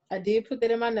did put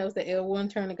that in my notes that Elwood and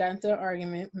Turner got into an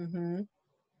argument.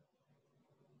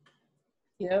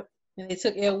 Yep, and they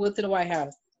took Elwood to the White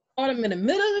House. Caught him in the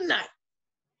middle of the night.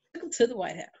 Took him to the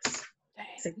White House. I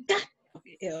said, "God,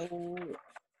 Elwood."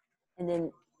 And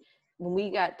then when we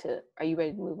got to, are you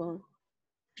ready to move on?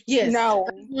 Yes. No,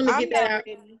 I just want to I'm get that not out.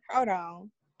 ready. Hold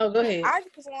on. Oh, go ahead. I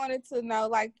just wanted to know,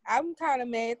 like, I'm kind of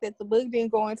mad that the book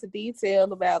didn't go into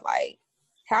detail about, like,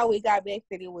 how we got back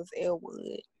that it was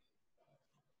Elwood.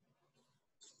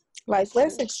 Like,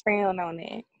 let's expand on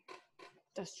that.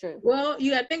 That's true. Well,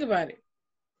 you got to think about it.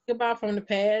 Think about from the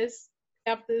past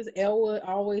chapters, Elwood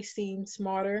always seemed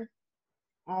smarter,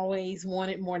 always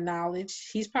wanted more knowledge.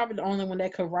 He's probably the only one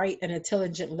that could write an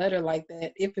intelligent letter like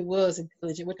that, if it was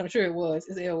intelligent, which I'm sure it was,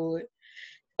 is Elwood.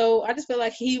 So I just feel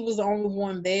like he was the only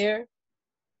one there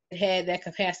that had that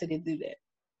capacity to do that.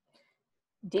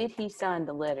 Did he sign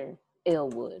the letter,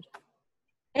 Elwood?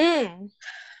 I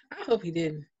hope he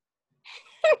didn't.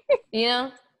 You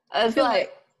know? It's feel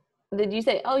like, did you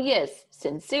say, oh, yes,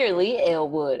 sincerely,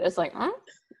 Elwood? It's like, huh?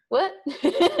 What?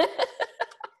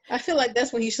 I feel like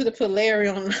that's when he should have put Larry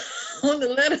on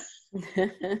the letter.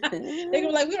 They go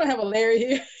like, we don't have a Larry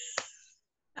here.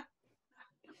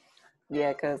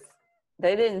 Yeah, because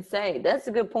they didn't say. That's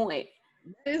a good point.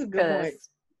 That is a good point.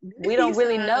 We don't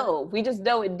really know. We just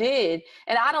know it did.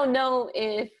 And I don't know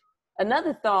if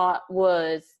another thought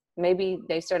was maybe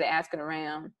they started asking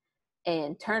around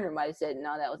and Turner might have said,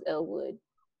 no, that was Elwood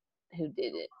who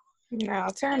did it. No,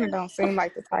 Turner don't seem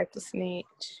like the type to snitch.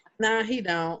 Nah, he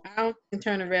don't. I don't think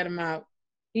Turner read him out.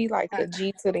 He like a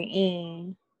G to the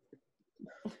end.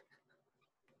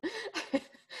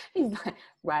 He's like,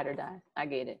 ride or die. I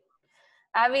get it.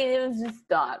 I mean, it was just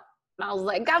thought. I was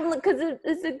like, God, because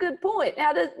it's a good point.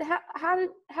 How did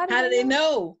they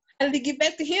know? How did it get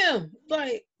back to him?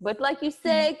 Like, but like you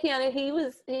said, Kiana,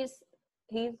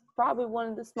 he's probably one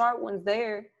of the smart ones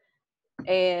there.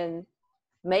 And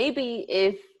maybe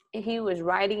if he was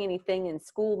writing anything in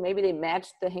school, maybe they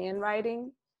matched the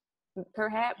handwriting,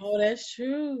 perhaps. Oh, that's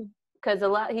true. Because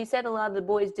he said a lot of the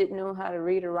boys didn't know how to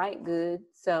read or write good.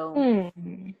 So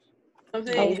I'm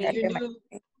saying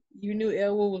you knew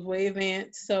Elwood was way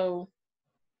advanced, so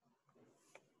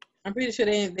I'm pretty sure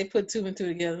they put two and two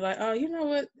together. Like, oh, you know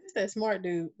what? It's that smart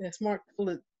dude, that smart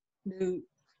dude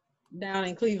down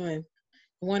in Cleveland,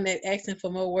 the one that asking for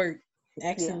more work,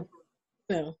 asking, him.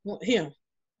 It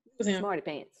was him. Smarty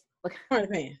pants. Smarty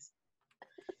pants.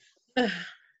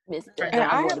 And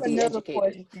I have another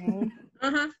question.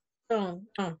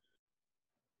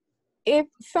 If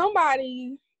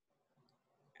somebody,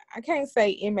 I can't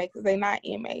say inmate because they're not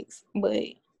inmates, but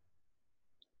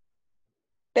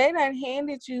they done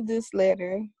handed you this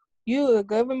letter, you a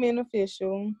government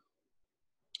official,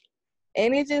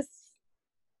 and it just,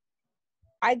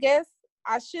 I guess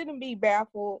I shouldn't be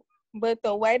baffled, but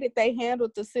the way that they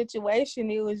handled the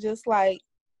situation, it was just like,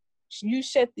 you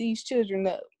shut these children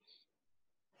up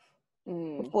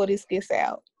before this gets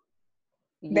out.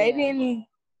 Yeah. They didn't,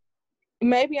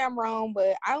 maybe I'm wrong,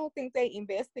 but I don't think they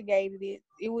investigated it.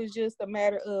 It was just a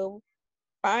matter of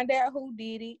find out who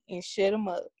did it and shut them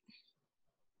up.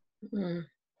 Well,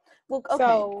 okay.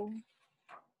 So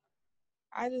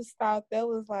I just thought that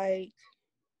was like,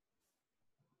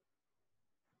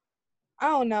 I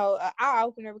don't know, an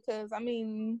eye-opener because, I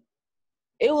mean,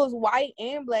 it was white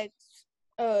and black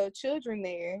children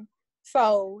there.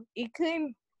 So it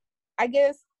couldn't, I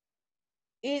guess,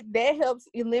 that helps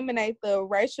eliminate the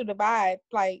racial divide.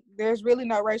 Like, there's really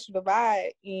no racial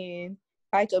divide in,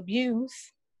 like,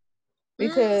 abuse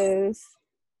because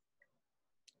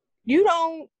you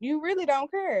really don't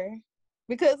care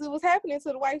because it was happening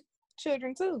to the white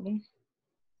children too.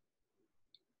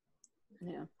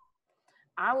 Yeah.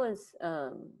 I was,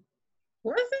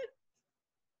 was it?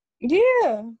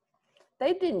 Yeah.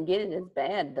 They didn't get it as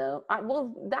bad though. I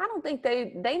don't think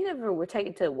they never were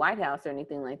taken to the White House or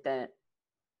anything like that.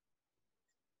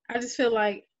 I just feel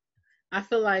like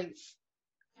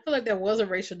there was a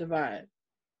racial divide.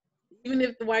 Even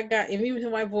if the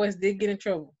white boys did get in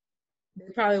trouble,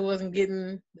 they probably wasn't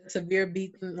getting the severe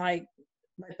beating like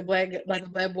the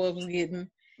black boys was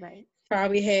getting. Right.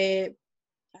 Probably had,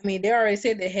 I mean, they already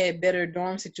said they had better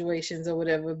dorm situations or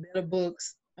whatever, better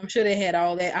books. I'm sure they had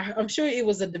all that. I'm sure it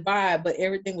was a divide, but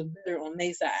everything was better on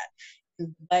their side. And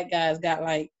the black guys got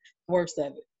like worst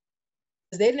of it.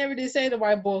 They never did say the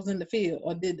white boys in the field,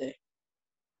 or did they?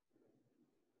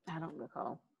 I don't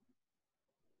recall.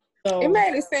 So It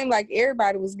made it seem like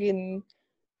everybody was getting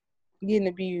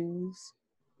abused.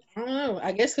 I don't know.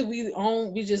 I guess because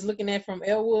we just looking at from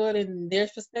Elwood and their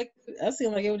perspective. I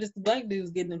seemed like it was just the black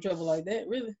dudes getting in trouble like that.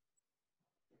 Really.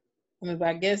 I mean, but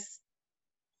I guess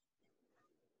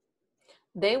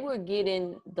They were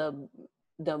getting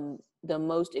the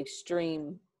most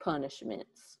extreme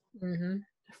punishments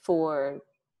for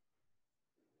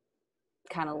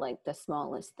kind of like the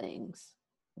smallest things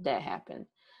that happened.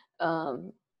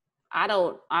 I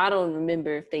don't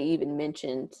remember if they even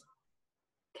mentioned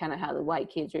kind of how the white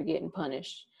kids are getting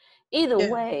punished.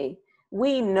 Either way,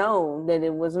 we know that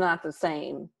it was not the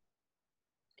same.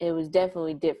 It was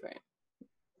definitely different.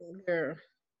 Girl,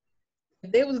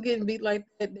 if they was getting beat like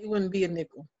that, they wouldn't be a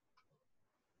nickel.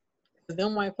 Because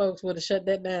them white folks would have shut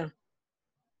that down.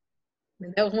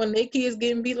 And that was when their kids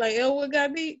getting beat like Elwood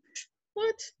got beat.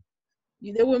 What?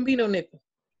 There wouldn't be no nickel.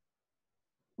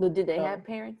 But did they have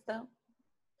parents though?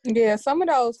 Yeah, some of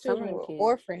those Some children of were the kids.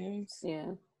 orphans.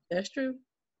 Yeah, That's true.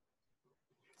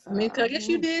 I mean, 'cause I guess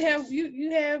you did have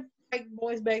you have like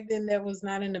boys back then that was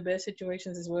not in the best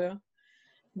situations as well.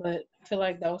 But I feel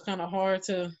like that was kind of hard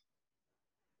to.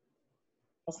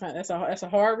 That's a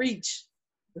hard reach.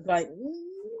 It's like.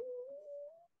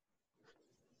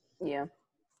 yeah.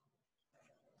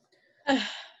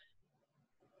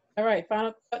 All right,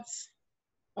 final thoughts.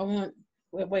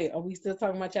 Wait, are we still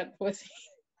talking about chapter 14?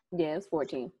 Yeah, it's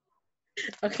 14.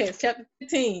 Okay, it's chapter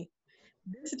 15.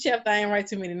 This is a chapter I ain't write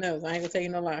too many notes. I ain't gonna tell you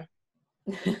no lie.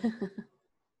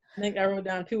 I think I wrote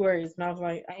down 2 words, and I was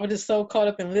like, I was just so caught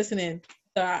up in listening,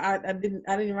 so I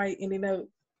didn't write any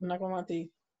notes. I'm not gonna lie to you.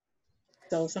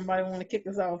 So somebody want to kick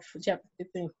us off for chapter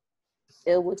 15?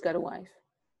 Elwood's got a wife.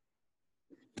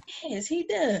 Yes, he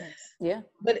does. Yeah,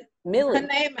 but Millie.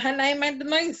 Her name ain't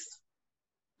Denise.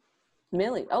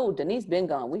 Millie. Oh, Denise been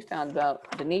gone. We found out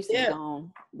Denise is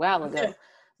gone a while ago. Yeah.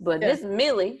 But this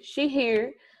Millie, she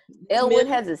here. Elwood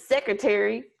has a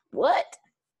secretary. What?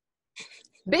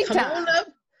 Big time.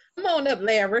 Come on up,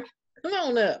 Larry. Come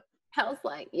on up. I was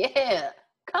like, yeah,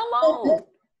 come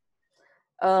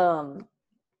on.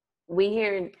 We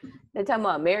hear they're talking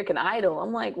about American Idol.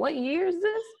 I'm like, what year is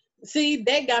this? See,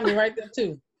 that got me right there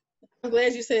too. I'm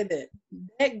glad you said that.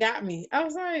 That got me. I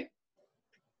was like,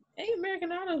 ain't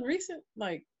American Idol recent?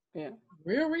 Like,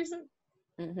 real recent?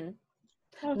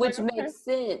 Mm-hmm. Which makes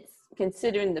sense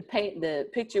considering the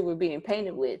picture we're being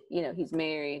painted with. You know, he's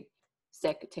married,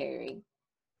 secretary.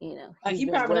 You know, he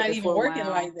probably not even working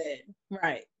like that,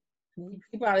 right?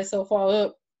 He probably so far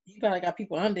up. He probably got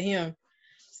people under him,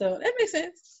 so that makes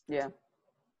sense. Yeah.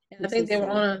 And I think they were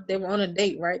on a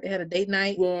date, right? They had a date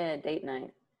night. Yeah, date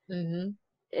night. Mm-hmm.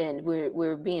 And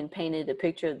we're being painted a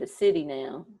picture of the city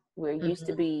now, where it used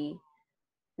to be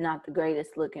not the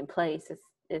greatest looking place.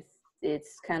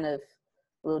 It's kind of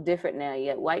a little different now.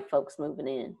 You got white folks moving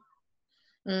in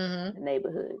the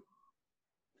neighborhood,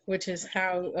 which is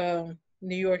how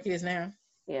New York is now.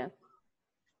 Yeah.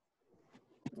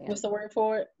 What's the word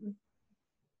for it?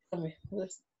 Tell me.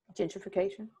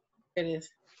 Gentrification. It is.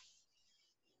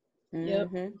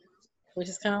 Mm-hmm. Yep. Which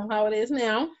is kind of how it is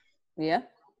now. Yeah.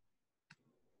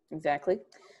 Exactly.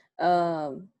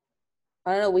 I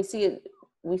don't know. We see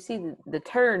the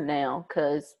turn now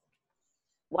because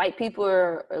white people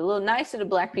are a little nicer to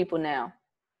black people now,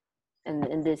 and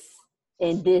in this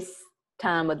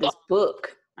time of this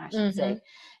book, I should say.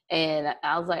 And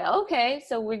I was like, okay,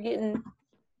 so we're getting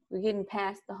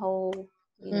past the whole,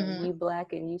 you know, you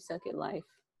black and you suck at life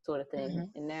sort of thing.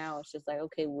 And now it's just like,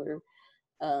 okay, we're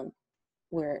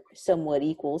somewhat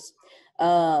equals.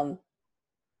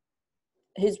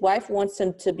 His wife wants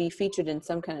him to be featured in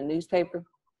some kind of newspaper.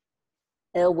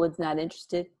 Elwood's not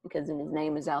interested because his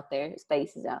name is out there, his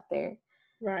face is out there.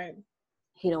 Right.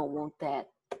 He don't want that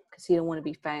because he don't want to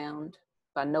be found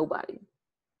by nobody.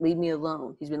 Leave me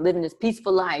alone. He's been living this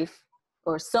peaceful life,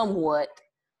 or somewhat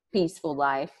peaceful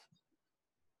life,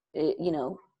 you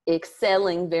know,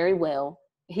 excelling very well.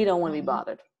 He don't want to be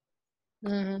bothered.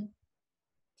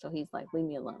 So he's like, leave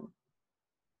me alone.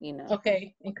 You know.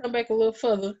 Okay, and come back a little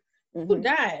further. Who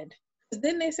died?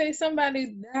 Didn't they say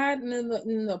somebody died in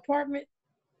the apartment?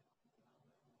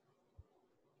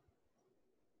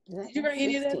 Did you write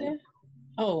any of that there?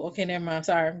 Oh, okay, never mind.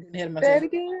 Sorry, I'm getting ahead of myself. Say it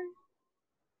again.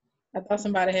 I thought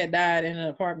somebody had died in an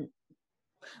apartment.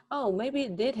 Oh, maybe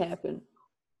it did happen.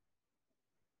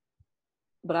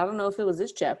 But I don't know if it was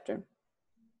this chapter.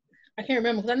 I can't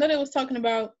remember because I know they was talking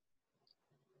about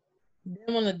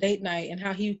them on a date night and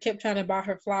how he kept trying to buy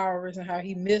her flowers and how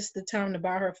he missed the time to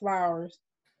buy her flowers.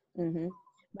 But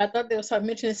I thought they was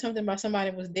mentioning something about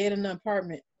somebody was dead in the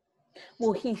apartment.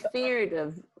 Well, he feared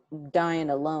of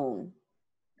dying alone.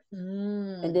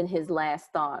 And then his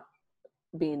last thought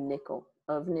being Nickel.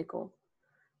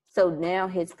 So now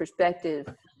his perspective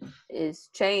is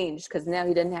changed because now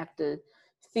he doesn't have to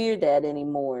fear that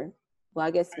anymore. Well,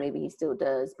 I guess maybe he still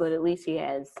does, but at least he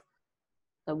has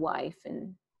a wife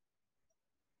and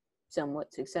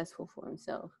somewhat successful for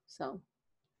himself. So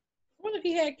what if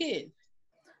he had kids?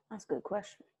 That's a good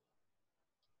question.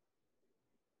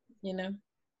 You know?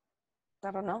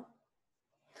 I don't know.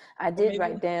 I did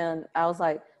write down, I was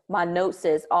like, my note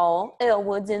says all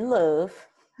Elwood's in love.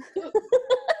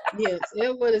 Yes,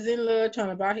 Elwood is in love trying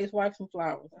to buy his wife some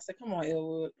flowers. I said, come on,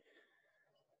 Elwood.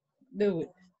 Do it.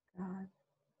 God.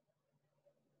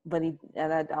 But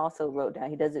and I also wrote down,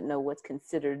 he doesn't know what's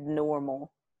considered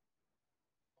normal.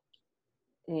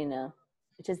 You know,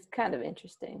 which is kind of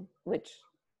interesting, which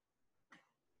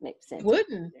makes sense.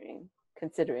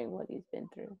 Considering what he's been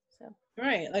through. So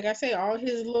right, like I said, all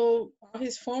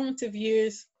his formative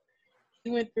years, he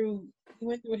went through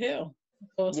hell.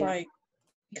 So it's like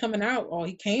coming out, or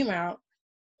he came out,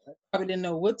 probably didn't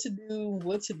know what to do,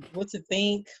 what to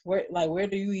think, where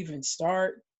do you even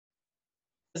start?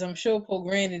 Because I'm sure Poe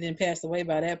Granny didn't pass away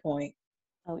by that point.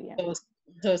 Oh yeah.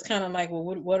 So it's kind of like, well,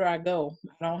 where do I go?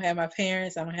 I don't have my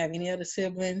parents. I don't have any other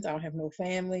siblings. I don't have no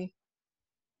family.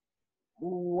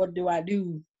 What do I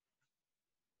do?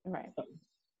 Right.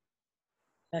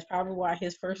 That's probably why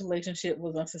his first relationship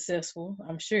was unsuccessful.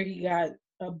 I'm sure he got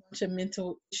a bunch of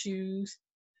mental issues.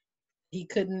 He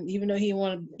couldn't, even though he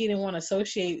didn't want to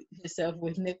associate himself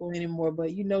with Nickel anymore.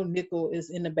 But Nickel is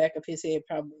in the back of his head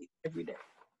probably every day.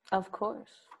 Of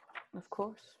course.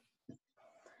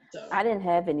 So, I didn't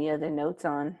have any other notes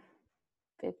on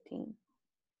 15.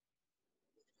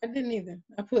 I didn't either.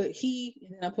 I put he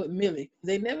and then I put Millie.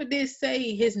 They never did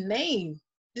say his name.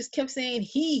 Just kept saying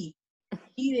he.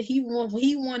 He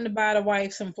wanted to buy the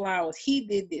wife some flowers. He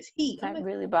did this. That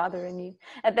really bothering you.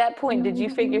 At that point, did you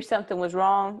figure something was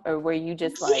wrong, or were you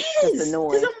just like just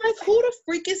annoyed? Because I'm like, who the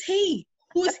freak is he?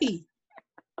 Who is he?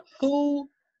 Who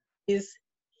is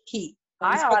he?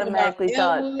 I automatically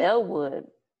thought Elwood.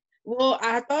 Well,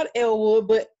 I thought Elwood,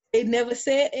 but they never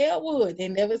said Elwood. They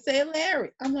never said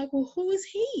Larry. I'm like, well, who is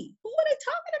he? Who are they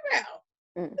talking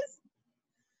about?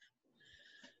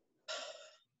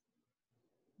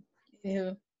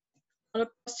 Yeah.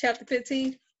 Chapter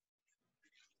 15?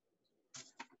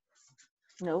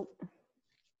 Nope.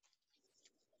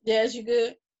 Jazz, you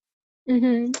good?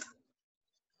 Mm-hmm.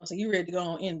 So you ready to go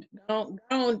on?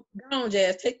 Go on,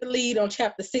 Jazz. Take the lead on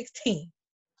chapter 16.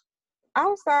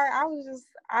 I'm sorry.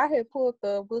 I had pulled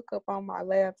the book up on my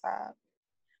laptop.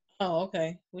 Oh,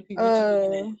 okay. What you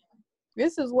looking at?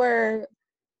 This is where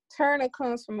Turner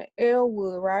comes from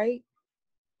Elwood, right?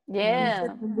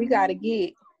 Yeah. We gotta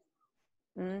get.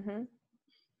 Mm-hmm.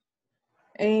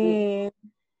 And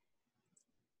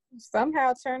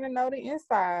somehow Turner know the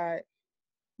inside.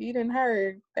 You didn't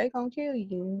heard they gonna kill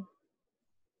you.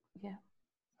 Yeah.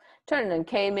 Turner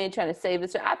came in trying to save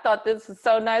us. I thought this was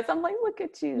so nice. I'm like, look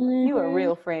at you. Mm-hmm. You a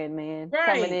real friend, man.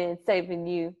 Right. Coming in, saving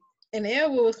you. And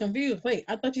Elwood was confused. Wait,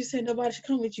 I thought you said nobody should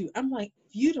come with you. I'm like,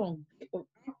 you don't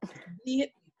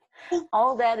get it.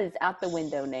 All that is out the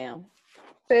window now.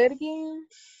 Say it again.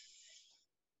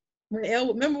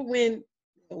 Remember when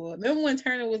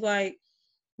Turner was like,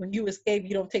 when you escape,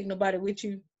 you don't take nobody with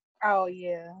you? Oh,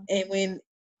 yeah. And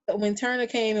when Turner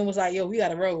came and was like, yo, we got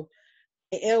to roll.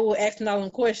 And Elwood asking all them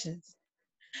questions.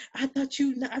 I thought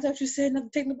you said not to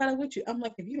take nobody with you. I'm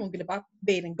like, if you don't get up the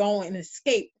bed and go and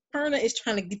escape, Turner is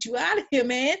trying to get you out of here,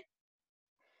 man.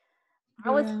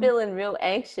 I was feeling real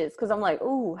anxious because I'm like,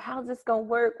 ooh, how's this going to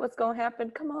work? What's going to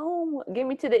happen? Come on, get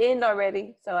me to the end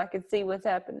already so I can see what's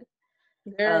happening.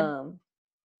 Yeah.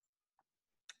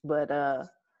 But I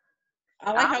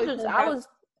like I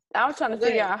was trying to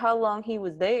figure out how long he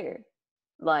was there.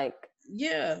 Like,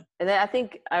 yeah. And then I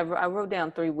think I wrote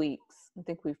down 3 weeks. I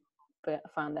think we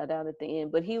found that out at the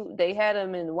end. But they had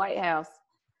him in the White House,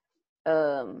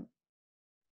 in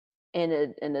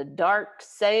a dark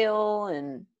cell,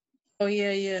 and oh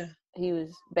yeah. He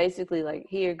was basically like,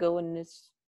 here, go in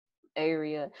this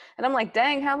area. And I'm like,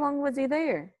 dang, how long was he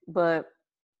there? But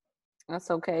that's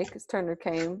okay, because Turner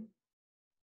came,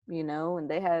 and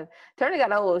Turner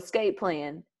got a whole escape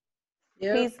plan.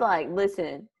 Yep. He's like,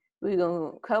 listen, we're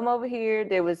going to come over here.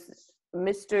 There was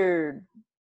Mr.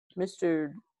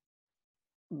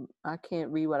 I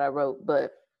can't read what I wrote,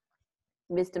 but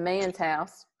Mr. Mann's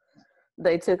house.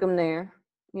 They took him there.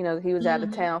 He was out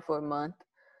of town for a month.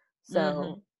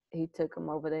 So he took them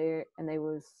over there, and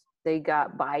they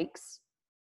got bikes,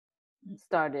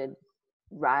 started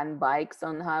riding bikes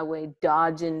on the highway,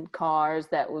 dodging cars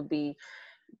that would be.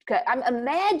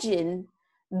 Imagine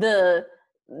the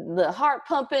the heart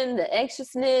pumping, the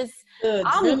anxiousness. The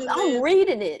I'm adrenaline.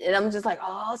 reading it, and I'm just like,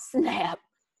 oh snap,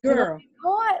 Girl,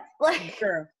 what? Like,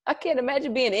 girl. I can't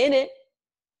imagine being in it.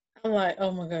 I'm like,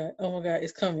 oh my god,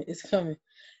 it's coming, it's coming.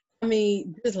 I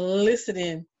mean, just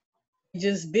listening,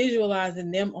 just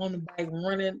visualizing them on the bike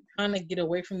running, trying to get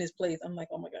away from this place. I'm like,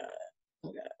 oh my god, oh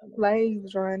my god. Oh my god.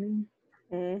 Slaves running.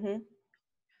 Mm-hmm.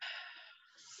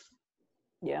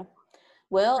 Yeah.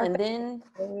 Well, and then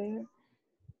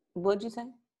what'd you say?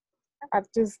 I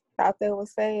just thought they would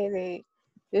say that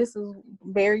this is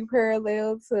very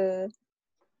parallel to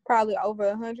probably over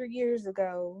 100 years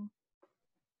ago.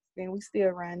 And we still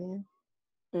running.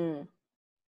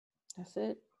 That's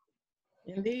it.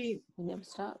 Indeed. We never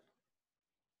stop.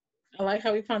 I like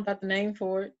how we found out the name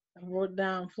for it. I wrote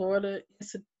down Florida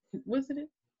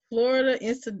Florida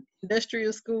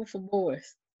Industrial School for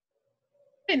Boys.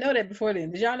 I didn't know that before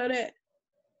then. Did y'all know that?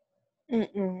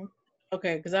 Mm-mm.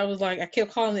 Okay, because I was like, I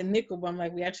kept calling it Nickel, but I'm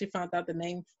like, we actually found out the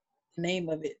name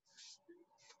of it.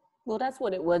 Well, that's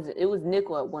what it was. It was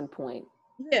Nickel at one point.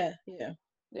 Yeah.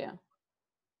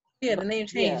 Yeah, the name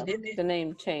changed, didn't it? The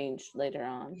name changed later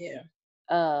on. Yeah.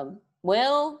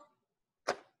 Well,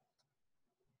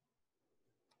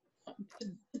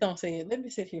 don't say it. Let me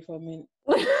sit here for a minute.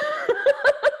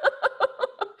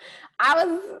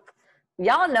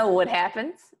 Y'all know what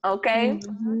happens, okay?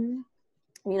 Mm-hmm.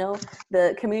 You know,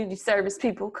 the community service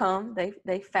people come.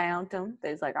 They found them.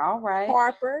 They was like, all right.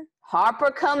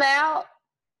 Harper come out.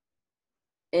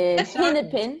 And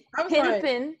Hennepin.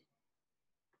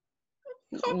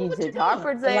 You said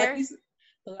Harper's there.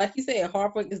 Like you said,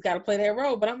 Harper has got to play that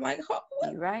role. But I'm like,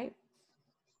 you're right.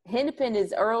 Hennepin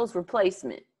is Earl's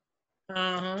replacement.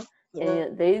 Uh-huh.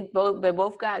 And they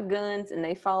both got guns, and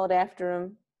they followed after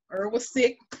him. Earl was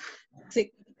sick.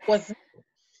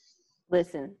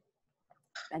 Listen,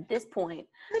 at this point,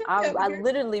 I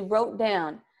literally wrote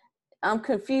down, I'm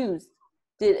confused.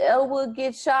 Did Elwood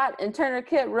get shot and Turner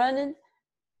kept running?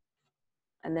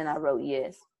 And then I wrote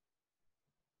yes.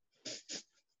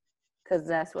 Because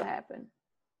that's what happened.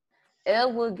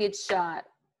 Elwood gets shot.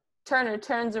 Turner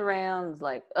turns around, is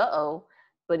like, uh-oh,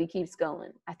 but he keeps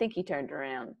going. I think he turned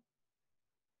around.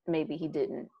 Maybe he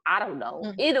didn't. I don't know.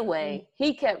 Mm-hmm. Either way,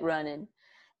 he kept running.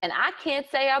 And I can't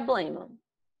say I blame him,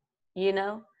 you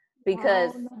know,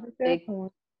 because it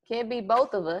can't be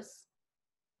both of us,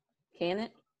 can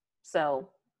it?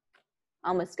 So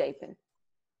I'm escaping,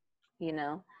 you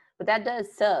know. But that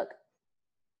does suck.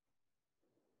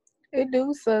 It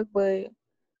do suck, but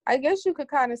I guess you could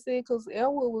kind of see it because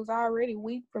Elwood was already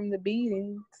weak from the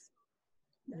beatings.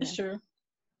 That's true.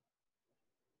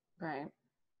 Right.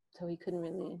 So he couldn't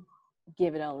really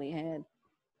give it all he had.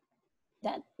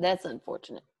 That's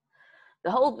unfortunate.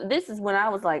 This is when I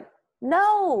was like,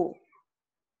 no.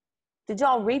 Did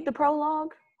y'all read the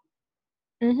prologue?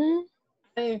 Mm-hmm.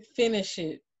 I didn't finish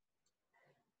it.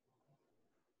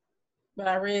 But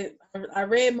I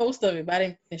read most of it, but I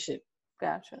didn't finish it.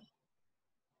 Gotcha.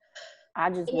 I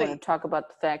just want to talk about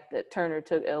the fact that Turner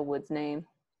took Elwood's name.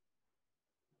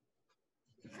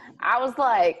 I was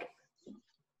like,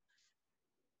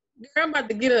 girl, I'm about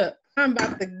to get up.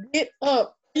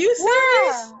 Are you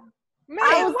serious? Man,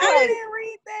 I didn't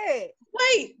read that.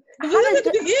 Wait, did you look at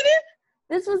the beginning?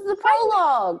 This was the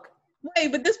prologue.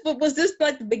 Wait, but was this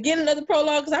like the beginning of the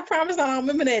prologue? Because I promise I don't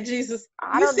remember that, Jesus.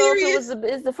 I don't know if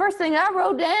it's the first thing I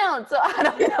wrote down, so I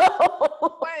don't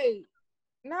know. Wait,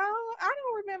 no, I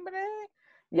don't remember that.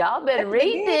 Y'all better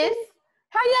read this.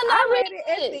 How y'all not read it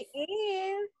at the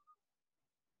end?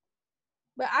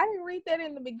 But I didn't read that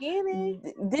in the beginning.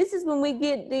 This is when we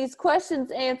get these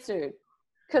questions answered.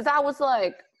 Because I was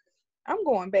like, I'm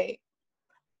going back.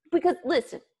 Because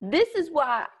listen, this is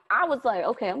why I was like,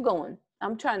 okay,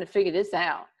 I'm trying to figure this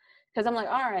out. Because I'm like,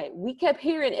 all right, we kept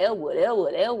hearing Elwood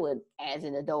as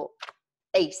an adult.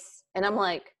 Ace. And I'm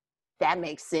like, that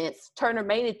makes sense. Turner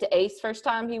made it to Ace first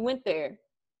time he went there.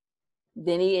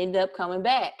 Then he ended up coming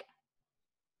back.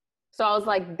 So I was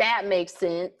like, that makes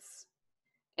sense.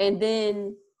 And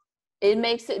then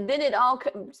it all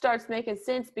starts making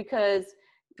sense because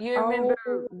you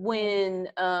remember when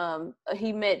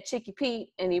he met Chicky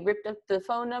Pete and he ripped up the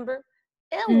phone number?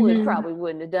 Elwood probably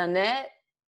wouldn't have done that.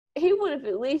 He would have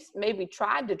at least maybe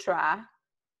tried to try.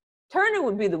 Turner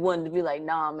would be the one to be like,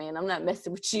 nah, man, I'm not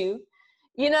messing with you.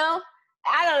 You know?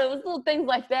 I don't know. It was little things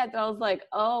like that I was like,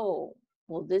 oh,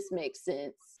 well, this makes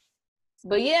sense.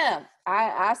 But yeah,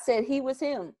 I said he was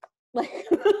him. Like,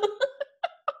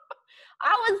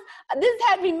 this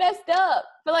had me messed up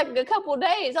for like a couple of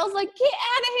days. I was like, get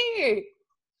out of here.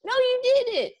 No, you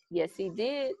didn't. Yes, he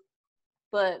did.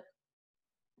 But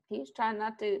he's trying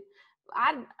not to.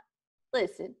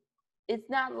 Listen, it's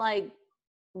not like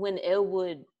when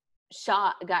Elwood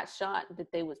got shot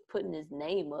that they was putting his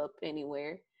name up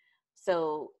anywhere.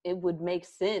 So it would make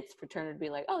sense for Turner to be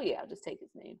like, oh yeah, I'll just take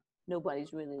his name.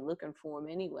 Nobody's really looking for him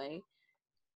anyway.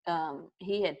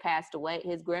 He had passed away.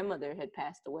 His grandmother had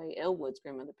passed away. Elwood's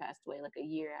grandmother passed away like a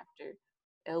year after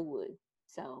Elwood.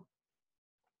 So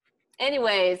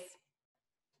anyways,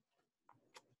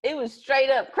 it was straight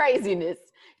up craziness.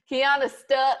 Kiana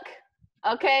stuck,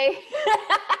 okay?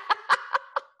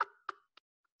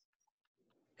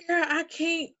 Girl, I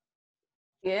can't.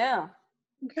 Yeah.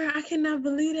 Girl, I cannot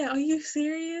believe that. Are you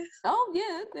serious? Oh,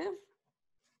 yeah. It's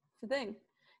the thing.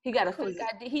 He got a fake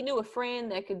ID. He knew a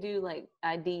friend that could do like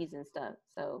IDs and stuff.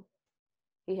 So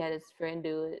he had his friend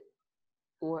do it,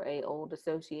 or a old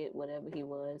associate, whatever he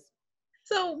was.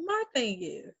 So my thing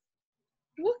is,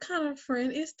 what kind of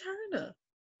friend is Turner?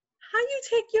 How you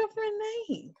take your friend's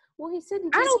name? Well, he said he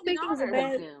I just don't think it was a honored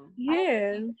bad. him.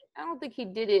 Yeah. I don't think he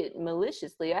did it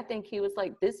maliciously. I think he was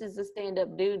like, this is a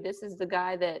stand-up dude. This is the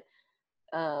guy that,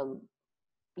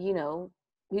 you know,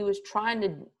 he was trying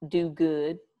to do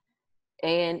good,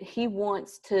 and he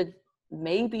wants to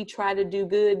maybe try to do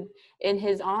good in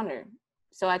his honor.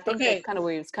 So I think that's kind of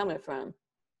where he was coming from.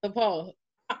 So Paul,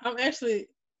 I'm actually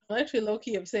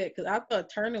low-key upset because I thought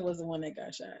Turner was the one that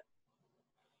got shot.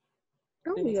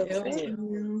 Don't be upset.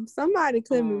 Somebody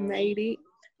couldn't have made it.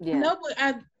 Yeah. No, but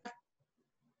I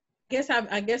guess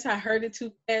I heard it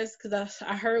too fast because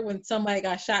I heard when somebody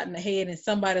got shot in the head and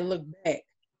somebody looked back.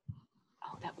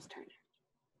 Oh, that was Turner.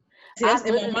 See, that's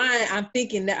in my mind. I'm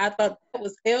thinking that I thought that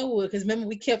was Elwood because remember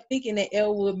we kept thinking that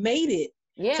Elwood made it.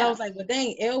 Yeah. So I was like, well,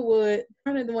 dang, Elwood,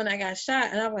 Turner the one that got shot,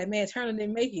 and I was like, man, Turner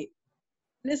didn't make it.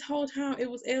 And this whole time it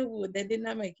was Elwood that did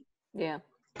not make it. Yeah.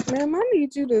 Ma'am, I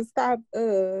need you to stop.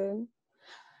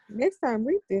 Next time,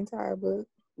 read the entire book.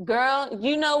 Girl,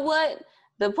 you know what?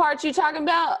 The part you talking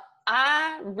about,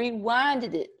 I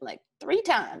rewinded it like 3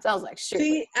 times. I was like, surely.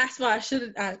 See, that's why I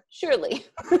should have. Surely.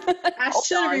 I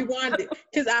should have rewinded it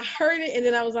because I heard it and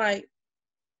then I was like,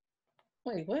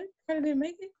 wait, what? Turner didn't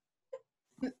make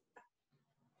it?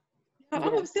 I'm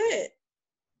upset.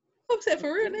 I'm upset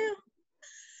for real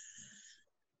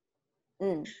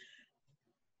now.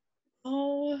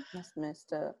 Oh, that's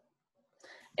messed up.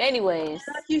 Anyways,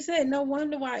 like you said, no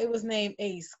wonder why it was named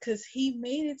Ace, because he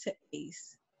made it to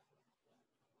Ace.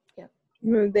 Yeah,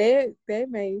 that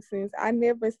made sense. I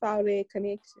never saw that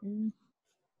connection.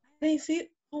 I didn't see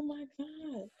it. Oh my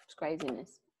god, it's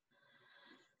craziness,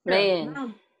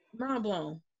 man. Mind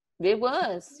blown. It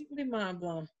was really mind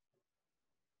blown.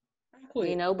 I quit.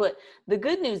 You know, but the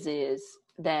good news is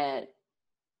that,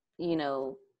 you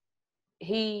know,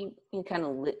 he kind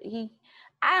of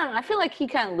I don't know. I feel like he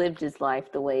kind of lived his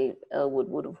life the way Elwood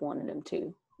would have wanted him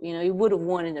to. You know, he would have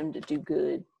wanted him to do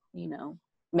good, you know,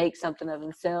 make something of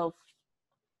himself.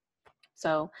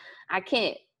 So I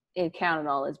can't count it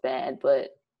all as bad,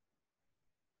 but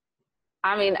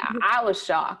I mean, I was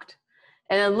shocked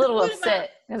and a little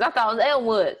upset because I thought it was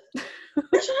Elwood.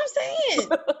 That's what I'm saying.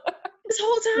 This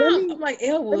whole time, I'm like,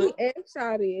 Elwood. Let me ask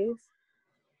y'all this.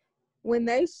 When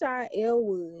they shot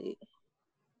Elwood,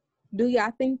 do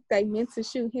y'all think they meant to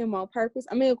shoot him on purpose?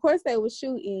 I mean, of course they were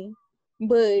shooting,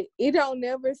 but it don't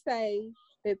never say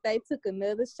that they took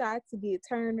another shot to get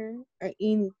Turner or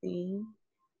anything.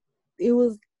 It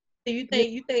was. Do you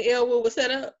think Elwood was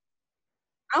set up?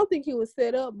 I don't think he was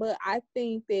set up, but I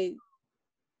think that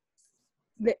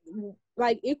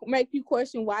like it make you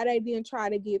question why they didn't try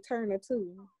to get Turner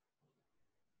too.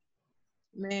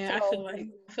 Man, so, I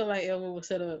feel like Elwood was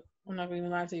set up. I'm not gonna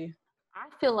lie to you. I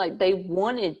feel like they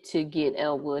wanted to get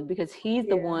Elwood because he's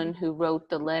the one who wrote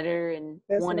the letter and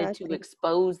wanted to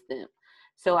expose them.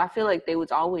 So I feel like they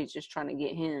was always just trying to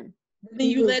get him. Then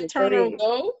you let Turner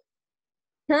go?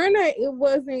 Turner, it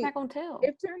wasn't. I'm not gonna tell.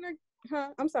 If Turner,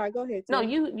 I'm sorry. Go ahead. No,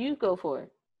 you go for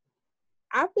it.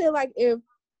 I feel like if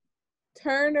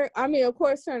Turner, I mean, of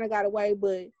course Turner got away,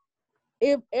 but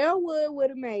if Elwood would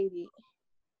have made it,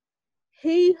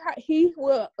 he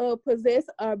will possess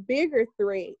a bigger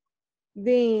threat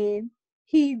than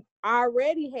he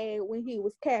already had when he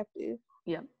was captive.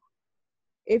 Yeah.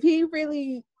 If he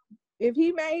made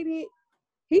it,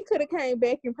 he could have came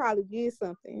back and probably did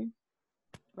something.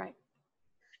 Right.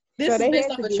 This is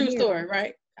based off a true story,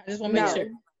 right? I just want to make sure.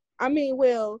 I mean,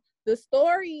 well, the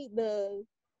story, the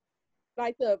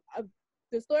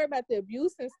story about the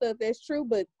abuse and stuff, that's true,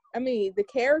 but I mean, the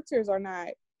characters are not.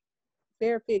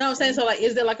 They're fiction. No, I'm saying, so like,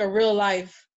 is there like a real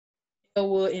life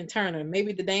Elwood and Turner?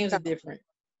 Maybe the names are different.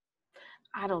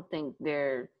 I don't think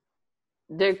there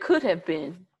could have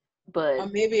been, but or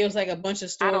maybe it was like a bunch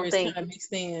of stories kind of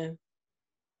mixed in.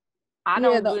 I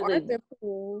don't the really. Arthur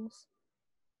Pools.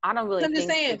 I don't really. I'm just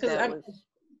saying because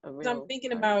a 'Cause real. I'm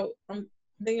thinking about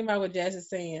what Jazz is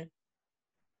saying,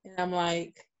 and I'm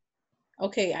like,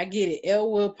 okay, I get it.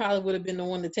 Elwood probably would have been the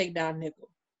one to take down Nickel.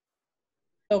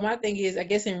 So my thing is, I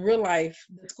guess in real life,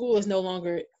 the school is no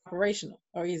longer operational,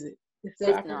 or is it? It's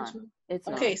still It's not. operational. It's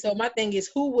Okay, not. so my thing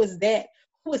is, who was that?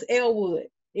 Who was Elwood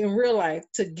in real life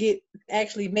to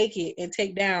actually make it and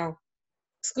take down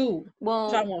school? Well,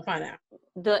 So I want to find out.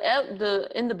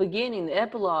 in the beginning, the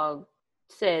epilogue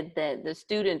said that the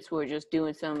students were just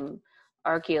doing some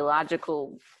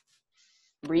archaeological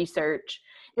research,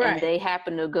 and Right. they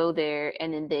happened to go there,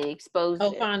 and then they exposed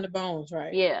it. Find the bones,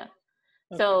 right? Yeah.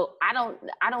 Okay. So I don't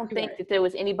think right. that there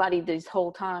was anybody this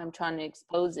whole time trying to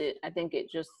expose it. I think it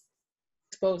just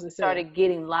Expose itself. started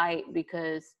getting light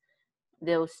because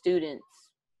those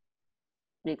students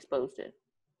exposed it.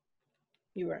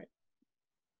 You're right.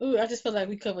 Ooh, I just feel like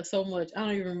we covered so much. I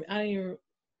don't even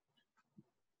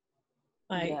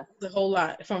like Yeah. the whole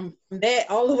lot from that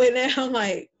all the way down.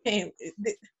 Like, damn,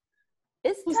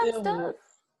 It's who's tough Elwood?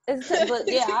 stuff.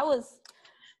 But yeah,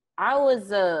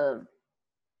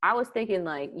 I was thinking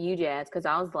like you, Jazz, because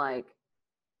I was like,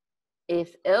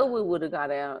 if Elwood would have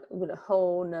got out with a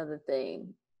whole nother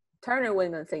thing, Turner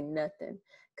wasn't gonna say nothing.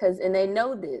 And they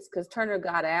know this, because Turner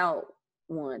got out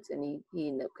once and he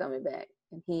ended up coming back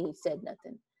and he said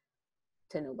nothing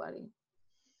to nobody.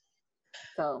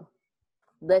 So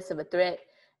less of a threat,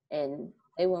 and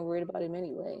they weren't worried about him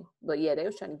anyway. But yeah, they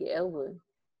was trying to get Elwood.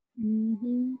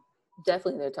 Mm-hmm.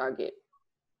 Definitely their target.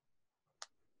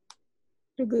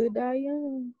 The good die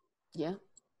young. Yeah.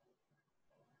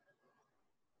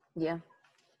 Yeah.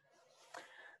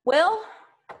 Well,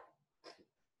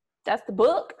 that's the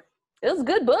book. It was a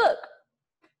good book.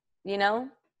 You know,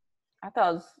 I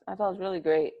thought it was really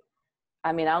great.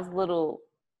 I mean, I was a little.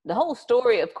 The whole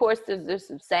story, of course, there's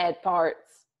some sad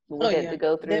parts we had to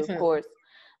go through, definitely. Of course.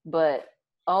 But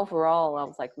overall, I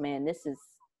was like, man, it's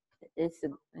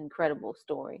an incredible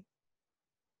story.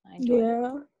 I enjoyed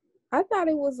it. I thought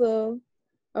it was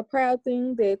a proud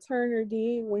thing that Turner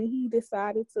did when he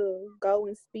decided to go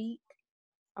and speak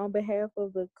on behalf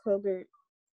of the colored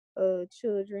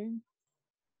children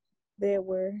that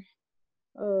were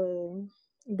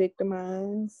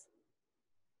victimized.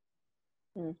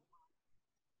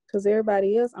 Because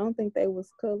everybody else, I don't think they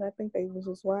was colored. I think they was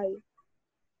just white.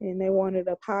 And they wanted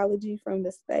an apology from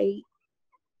the state.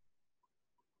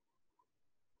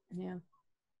 Yeah.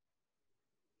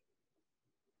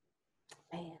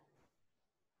 Man.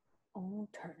 Oh,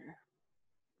 Turner.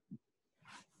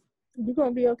 You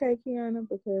gonna be okay, Kiana?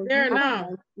 Because There you're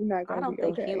now. not I gonna don't be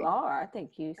think okay. you are. I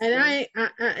think you. And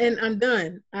and I'm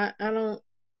done. I don't.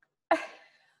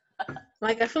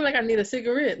 Like, I feel like I need a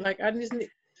cigarette. Like, I just need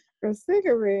a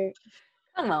cigarette.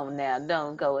 Come on now,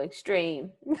 don't go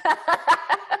extreme.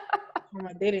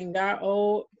 They didn't got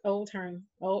old Turner,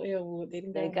 old Elwood.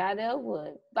 They got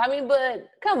Elwood. I mean, but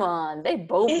come on, they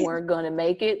both weren't gonna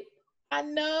make it. I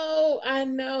know,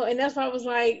 and that's why I was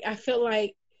like, I felt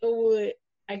like Elwood.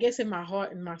 I guess in my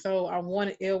heart and my soul, I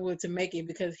wanted Elwood to make it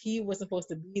because he was supposed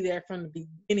to be there from the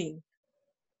beginning.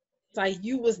 It's like,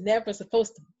 you was never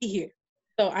supposed to be here,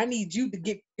 so I need you to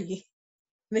get free.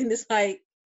 And then it's like,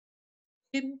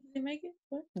 didn't they make it?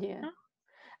 What? Yeah. Huh?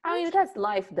 I mean, that's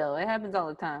life, though. It happens all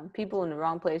the time. People in the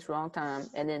wrong place, wrong time,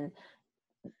 and then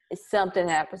something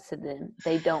happens to them.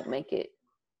 They don't make it.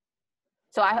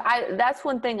 So I that's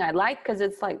one thing I like, because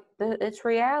it's like it's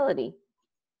reality.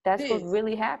 That's what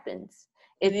really happens.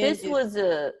 If this was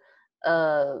a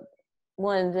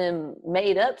one of them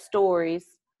made up stories,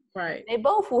 right, they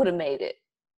both would have made it.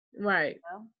 Right. You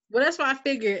know? Well, that's why I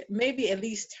figured maybe at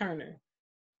least Turner.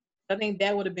 I think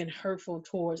that would have been hurtful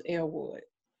towards Elwood.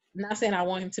 I'm not saying I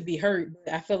want him to be hurt,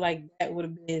 but I feel like that would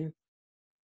have been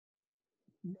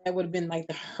like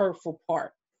the hurtful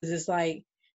part. Because it's like,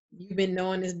 you've been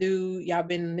knowing this dude, y'all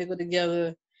been niggled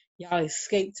together, y'all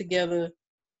escaped together,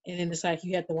 and then it's like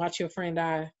you have to watch your friend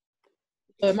die.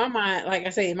 So in my mind, like I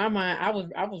say, I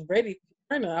was ready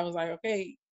for Turner. I was like,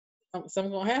 okay,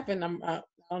 something's gonna happen. I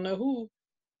don't know who.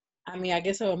 I mean, I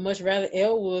guess I would much rather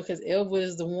Elwood, because Elwood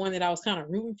is the one that I was kind of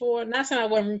rooting for. Not saying I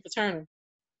wasn't rooting for Turner,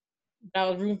 but I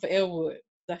was rooting for Elwood.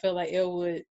 I felt like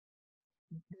Elwood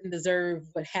didn't deserve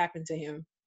what happened to him,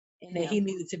 and that he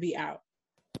needed to be out.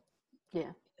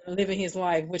 Yeah. Living his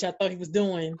life, which I thought he was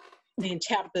doing in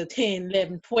chapter 10,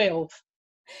 11, 12,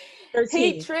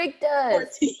 13. He tricked us.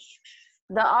 14.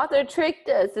 The author tricked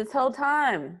us this whole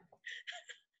time.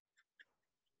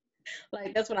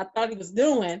 Like, that's what I thought he was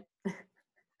doing.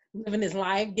 Living his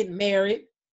life, getting married.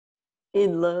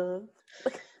 In love.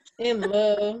 In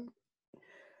love.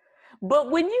 But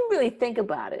when you really think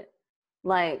about it,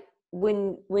 like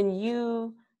when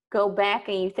you go back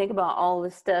and you think about all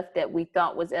the stuff that we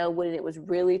thought was Elwood and it was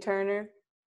really Turner,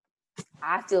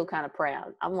 I feel kind of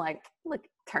proud. I'm like, look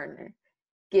at Turner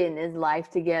getting his life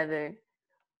together,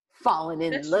 falling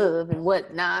in love and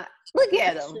whatnot. Look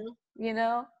at him, you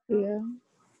know? Yeah.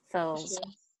 So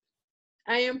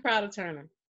I am proud of Turner.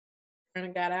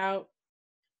 Turner got out.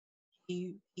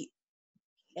 He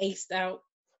aced out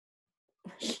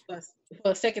for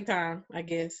a second time, I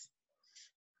guess.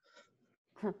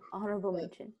 Honorable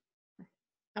mention.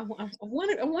 I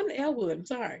wanted Elwood. I'm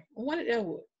sorry. I wanted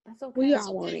Elwood. That's okay. We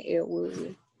all wanted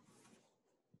Elwood.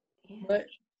 Yeah. But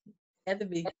had to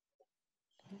be.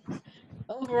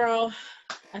 Overall,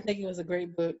 I think it was a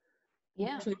great book.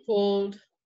 Yeah. Definitely pulled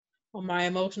on my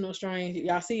emotional strings.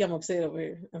 Y'all see I'm upset over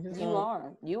here.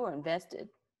 You were invested.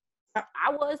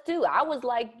 I was too. I was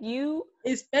like you.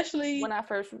 Especially when I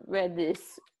first read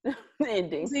this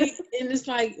ending. See, and it's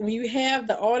like when you have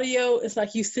the audio, it's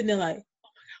like you sitting there like, oh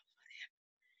my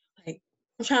God, like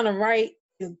I'm trying to write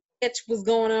and catch what's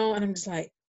going on, and I'm just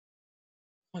like,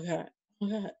 oh my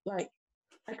God, like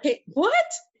I can't. What?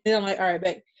 And I'm like, all right,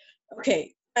 back.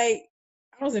 Okay, like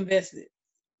I was invested.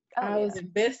 I was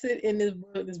invested in this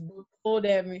book. This book pulled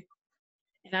at me,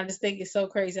 and I just think it's so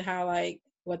crazy how like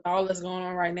with all that's going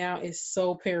on right now is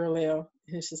so parallel.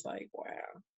 And it's just like, wow.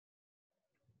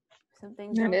 Some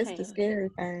things now that's change. the scary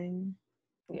thing.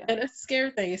 Yeah, that's the scary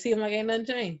thing. It seems like ain't nothing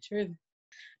changed, really.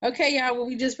 Okay, y'all. Well,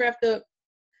 we just wrapped up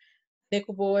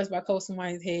Nickel Boys by Colson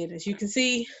Whitehead. As you can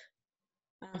see,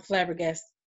 I'm flabbergasted.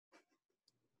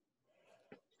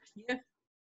 Yeah.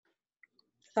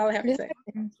 That's all I have to say.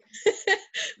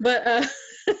 But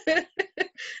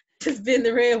it's been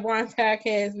the Red Wine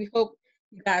Podcast. We hope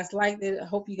you guys liked it. I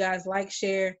hope you guys like,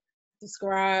 share,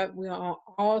 subscribe. We are on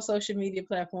all social media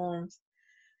platforms.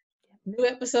 New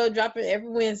episode dropping every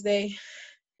Wednesday.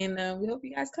 And we hope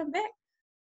you guys come back.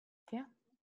 Yeah.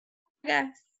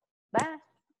 Guys. Bye.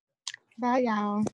 Bye, y'all.